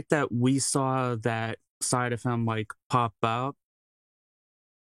the fact that we saw that side of him like pop up,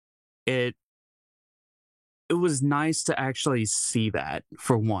 it was nice to actually see that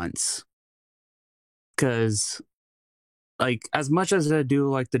for once. Because like, as much as I do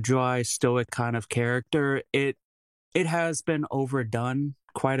like the dry stoic kind of character, it has been overdone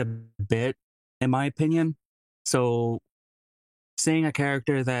quite a bit, in my opinion. So seeing a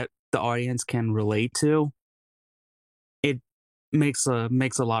character that the audience can relate to, it makes a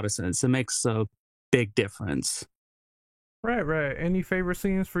lot of sense. It makes a big difference. Right. Any favorite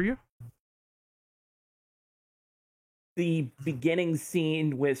scenes for you? The beginning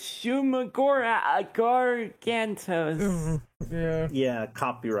scene with Shumagora Gargantos. Yeah. Yeah,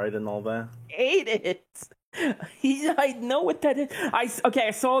 copyright and all that. Hate it. I know what that is.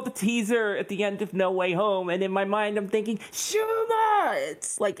 I saw the teaser at the end of No Way Home, and in my mind, I'm thinking, Shuma!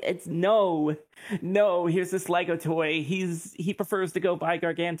 It's no. Here's this Lego toy. He prefers to go by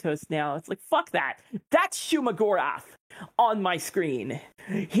Gargantos now. It's like, fuck that. That's Shuma Gorath on my screen.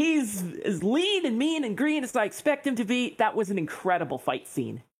 He's as lean and mean and green as I expect him to be. That was an incredible fight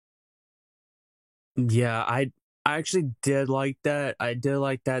scene. Yeah, I actually did like that. I did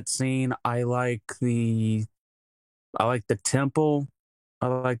like that scene. I like the temple. I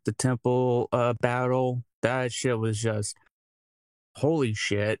like the temple battle. That shit was just holy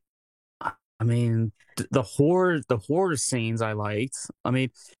shit. I mean, the horror scenes I liked. I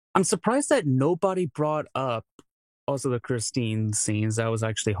mean, I'm surprised that nobody brought up also the Christine scenes. That was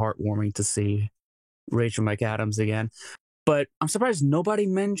actually heartwarming to see Rachel McAdams again. But I'm surprised nobody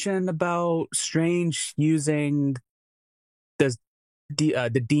mentioned about Strange using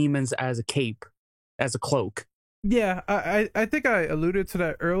the demons as a cape, as a cloak. Yeah, I think I alluded to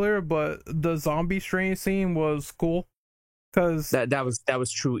that earlier, but the zombie Strange scene was cool because that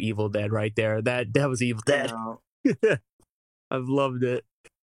was true Evil Dead right there. That was Evil Dead. I've loved it.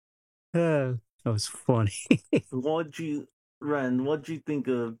 That was funny. What'd you think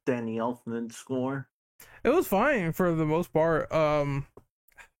of Danny Elfman's score? It was fine for the most part.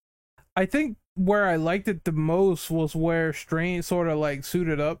 I think where I liked it the most was where Strange sort of like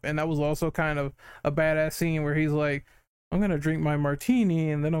suited up, and that was also kind of a badass scene where he's like, I'm gonna drink my martini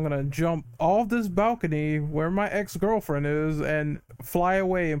and then I'm gonna jump off this balcony where my ex-girlfriend is and fly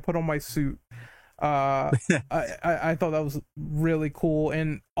away and put on my suit. I thought that was really cool.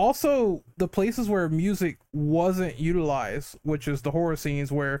 And also the places where music wasn't utilized, which is the horror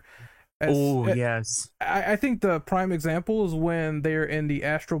scenes where yes. I think the prime example is when they're in the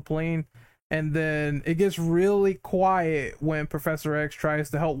astral plane, and then it gets really quiet when Professor X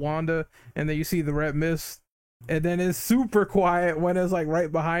tries to help Wanda, and then you see the red mist, and then it's super quiet when it's like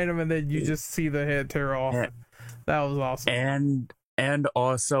right behind him, and then you just see the head tear off. That was awesome. And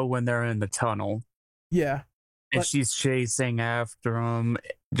also when they're in the tunnel. Yeah. And she's chasing after him.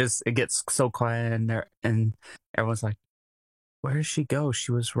 It gets so quiet in there, and everyone's like, where did she go?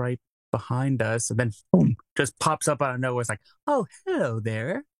 She was right behind us, and then boom, just pops up out of nowhere. It's like, oh, hello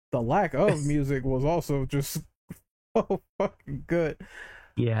there. The lack of music was also just so fucking good.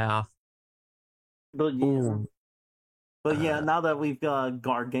 Yeah. But yeah, now that we've got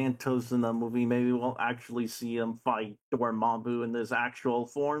Gargantos in the movie, maybe we'll actually see him fight Dormammu in his actual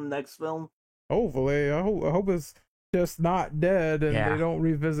form next film. Hopefully. I hope it's just not dead and they don't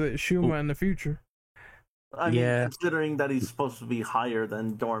revisit Shuma in the future. I mean, considering that he's supposed to be higher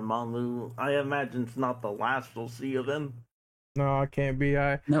than Dormammu, I imagine it's not the last we'll see of him. No, it can't be.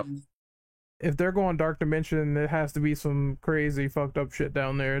 No. If they're going Dark Dimension, it has to be some crazy fucked up shit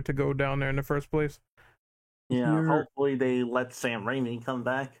down there to go down there in the first place. Yeah, hopefully they let Sam Raimi come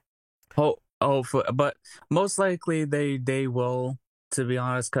back. But most likely they will, to be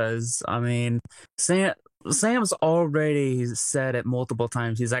honest, because I mean, Sam's already said it multiple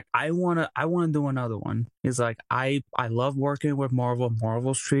times. He's like, I wanna do another one. He's like, I love working with Marvel.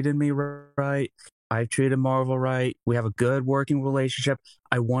 Marvel's treated me right. I've treated Marvel right. We have a good working relationship.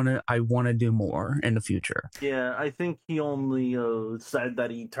 I wanna do more in the future. Yeah, I think he only said that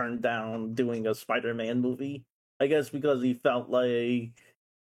he turned down doing a Spider-Man movie. I guess because he felt like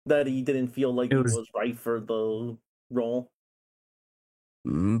that he didn't feel like he was right for the role.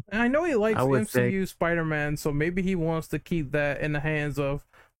 I know he likes MCU Spider-Man, so maybe he wants to keep that in the hands of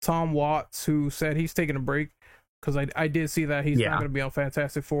Tom Watts, who said he's taking a break, because I did see that he's not going to be on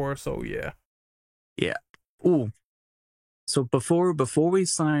Fantastic Four, so yeah. Yeah. Ooh. So before we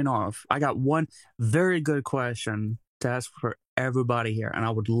sign off, I got one very good question to ask for everybody here, and I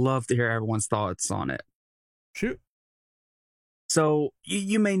would love to hear everyone's thoughts on it. Shoot. So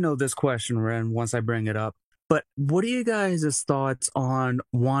you may know this question, Ren, once I bring it up. But what are you guys' thoughts on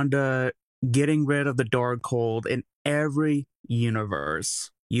Wanda getting rid of the Darkhold in every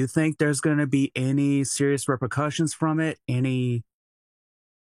universe? You think there's going to be any serious repercussions from it? Any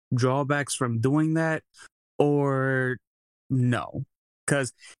drawbacks from doing that? Or no?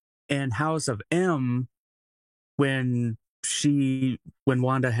 Because in House of M, when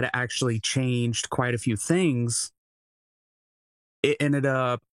Wanda had actually changed quite a few things, it ended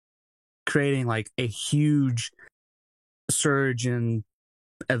up creating like a huge surge in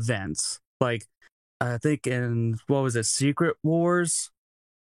events. Like I think in Secret Wars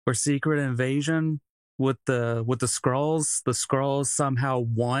or Secret Invasion with the Skrulls. The Skrulls somehow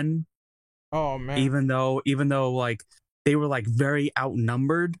won. Oh man. Even though like they were like very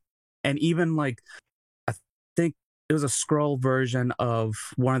outnumbered, and even like I think it was a Skrull version of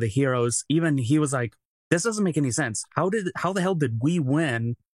one of the heroes. Even he was like this doesn't make any sense. How the hell did we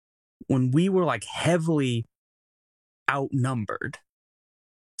win when we were like heavily outnumbered?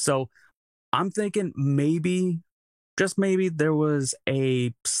 So I'm thinking maybe, just maybe, there was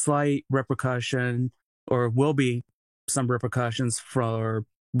a slight repercussion, or will be some repercussions for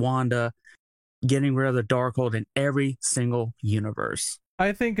Wanda getting rid of the Darkhold in every single universe.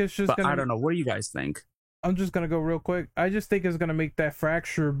 I think it's just I don't know. What do you guys think? I'm just gonna go real quick. I just think it's gonna make that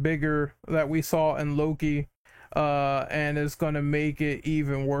fracture bigger that we saw in Loki, and it's gonna make it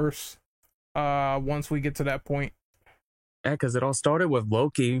even worse once we get to that point. Yeah, because it all started with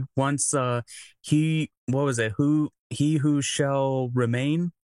Loki. Once he who shall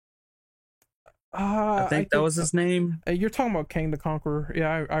remain. I think that was his name. You're talking about Kang the Conqueror.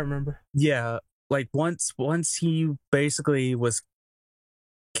 Yeah, I remember. Yeah, like once he basically was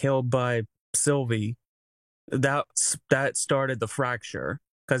killed by Sylvie, that started the fracture,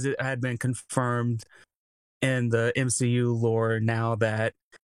 because it had been confirmed in the MCU lore now that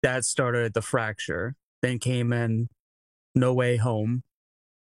started the fracture. Then came in No Way Home.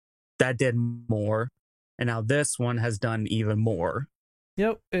 That did more. And now this one has done even more.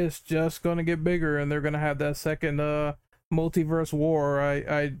 Yep, it's just going to get bigger, and they're going to have that second multiverse war.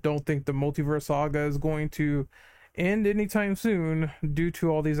 I don't think the multiverse saga is going to end anytime soon due to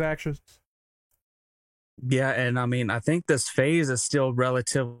all these actions. Yeah, and I mean, I think this phase is still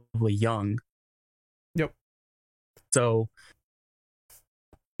relatively young. Yep. So,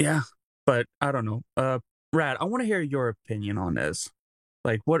 yeah, but I don't know. Rad, I want to hear your opinion on this.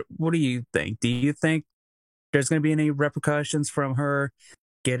 Like, what do you think? Do you think there's going to be any repercussions from her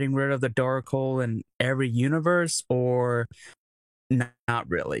getting rid of the Darkhold in every universe, or not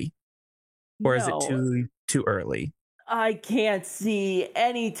really? Or is it too early? I can't see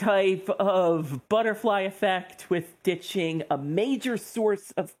any type of butterfly effect with ditching a major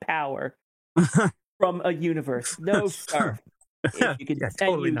source of power from a universe. No, sir. If you can, yeah,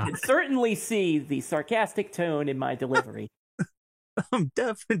 totally can certainly see the sarcastic tone in my delivery. I'm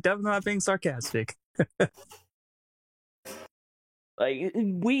definitely not being sarcastic. Like,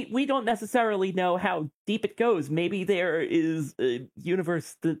 we don't necessarily know how deep it goes. Maybe there is a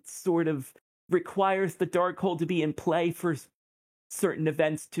universe that sort of requires the Darkhold to be in play for certain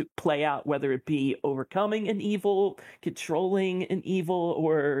events to play out, whether it be overcoming an evil, controlling an evil,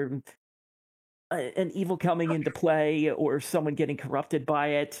 or an evil coming into play, or someone getting corrupted by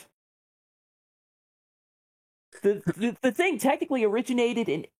it. The thing technically originated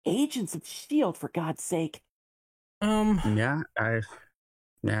in Agents of S.H.I.E.L.D., for God's sake. Yeah, I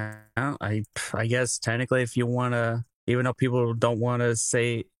guess technically, if you want to, even though people don't want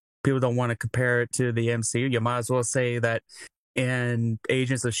to compare it to the MCU, you might as well say that in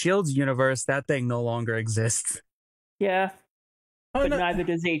Agents of S.H.I.E.L.D.'s universe, that thing no longer exists. Yeah. But neither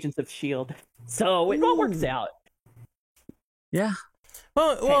does Agents of S.H.I.E.L.D. So it all works out. Yeah.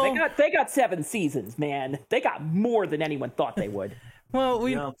 Well, hey, they got 7 seasons, man. They got more than anyone thought they would. Well,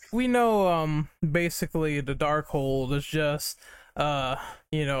 we know basically the Darkhold is just a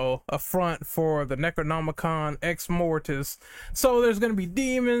front for the Necronomicon Ex Mortis. So there's gonna be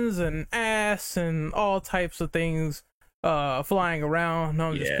demons and ass and all types of things flying around.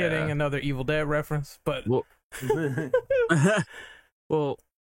 No, I'm just kidding. Another Evil Dead reference, but well,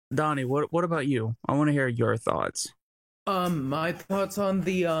 Donnie, what about you? I want to hear your thoughts. My thoughts on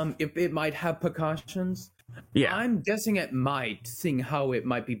the if it might have precautions. Yeah, I'm guessing it might, seeing how it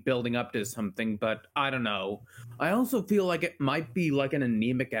might be building up to something, but I don't know. I also feel like it might be like an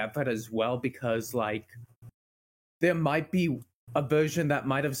anemic effort as well, because like there might be a version that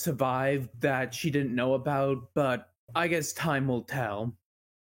might have survived that she didn't know about, but I guess time will tell.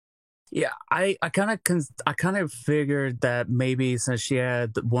 Yeah, I kind of figured that maybe since she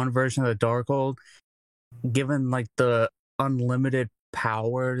had one version of the Darkhold, given like the unlimited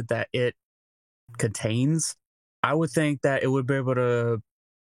power that it contains, I would think that it would be able to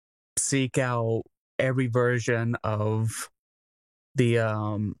seek out every version of the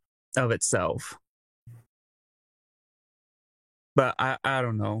of itself. But I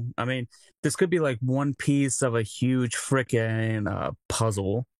don't know. I mean, this could be like one piece of a huge freaking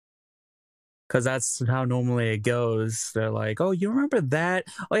puzzle. Because that's how normally it goes. They're like, "Oh, you remember that?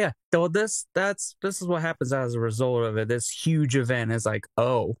 Oh yeah, well this is what happens as a result of it. This huge event is like,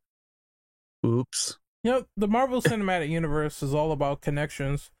 oh, oops." Yep, the Marvel Cinematic Universe is all about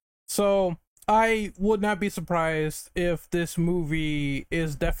connections. So I would not be surprised if this movie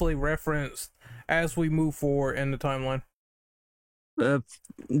is definitely referenced as we move forward in the timeline.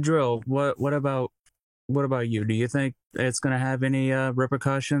 Drill, what about you? Do you think it's going to have any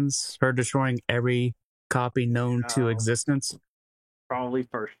repercussions? Her destroying every copy known to existence? Probably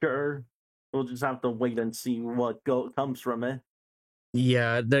for sure. we'll just have to wait and see what comes from it.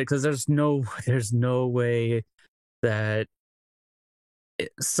 Yeah, because there's no way that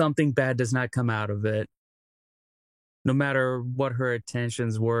something bad does not come out of it. No matter what her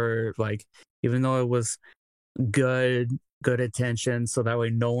intentions were, like, even though it was good attention, so that way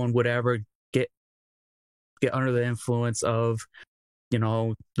no one would ever get under the influence of,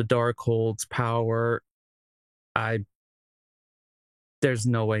 the Darkhold's power. There's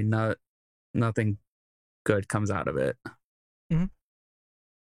no way nothing good comes out of it. Mm-hmm.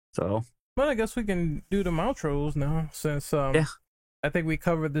 So, well, I guess we can do the outros now, since yeah. I think we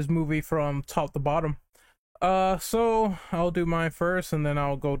covered this movie from top to bottom. So I'll do mine first, and then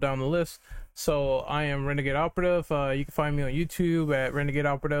I'll go down the list. So I am Renegade Operative. You can find me on YouTube at Renegade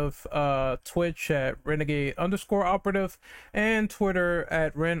Operative, Twitch at Renegade_Operative, and Twitter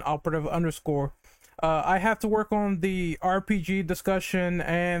at RenOperative_. I have to work on the RPG discussion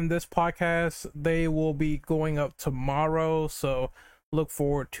and this podcast. They will be going up tomorrow, so look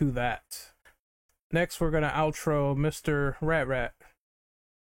forward to that. Next, we're gonna outro Mr. Rat.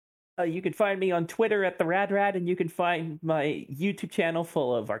 You can find me on Twitter at the Radrad, and you can find my YouTube channel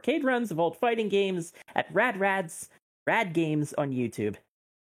full of arcade runs of old fighting games at Rad Games on YouTube.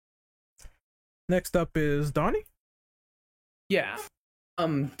 Next up is Donnie. Yeah.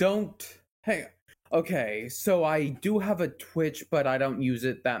 Okay, so I do have a Twitch, but I don't use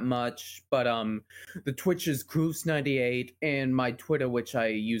it that much. But the Twitch is Cruise98, and my Twitter, which I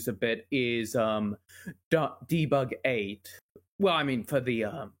use a bit, is Debug8. Well, I mean, for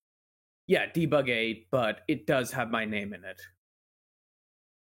the Debug8, but it does have my name in it.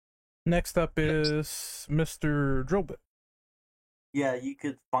 Next up is Mr. Drillbit. Yeah, you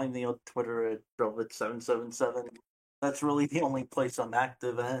could find me on Twitter at Drillbit777. That's really the only place I'm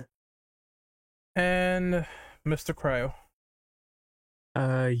active at. And Mr. Cryo.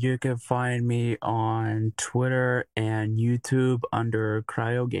 You can find me on Twitter and YouTube under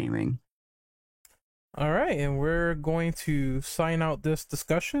Cryo Gaming. All right, and we're going to sign out this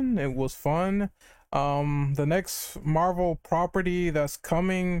discussion. It was fun. The next Marvel property that's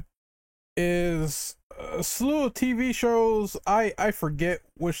coming is a slew of TV shows. I forget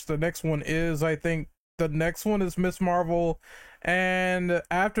which the next one is. I think the next one is Miss Marvel, and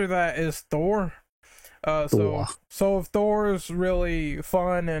after that is Thor. So if Thor is really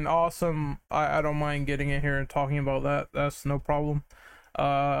fun and awesome, I don't mind getting in here and talking about that. That's no problem.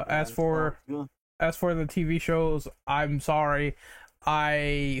 As for the TV shows, I'm sorry,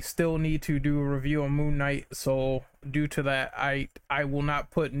 I still need to do a review on Moon Knight, so due to that, I will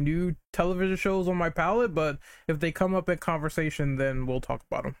not put new television shows on my palette, but if they come up in conversation, then we'll talk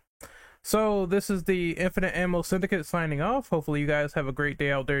about them. So this is the Infinite Ammo Syndicate signing off. Hopefully you guys have a great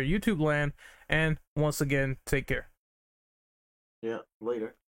day out there in YouTube land, and once again, take care. Yeah,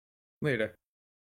 later. Later.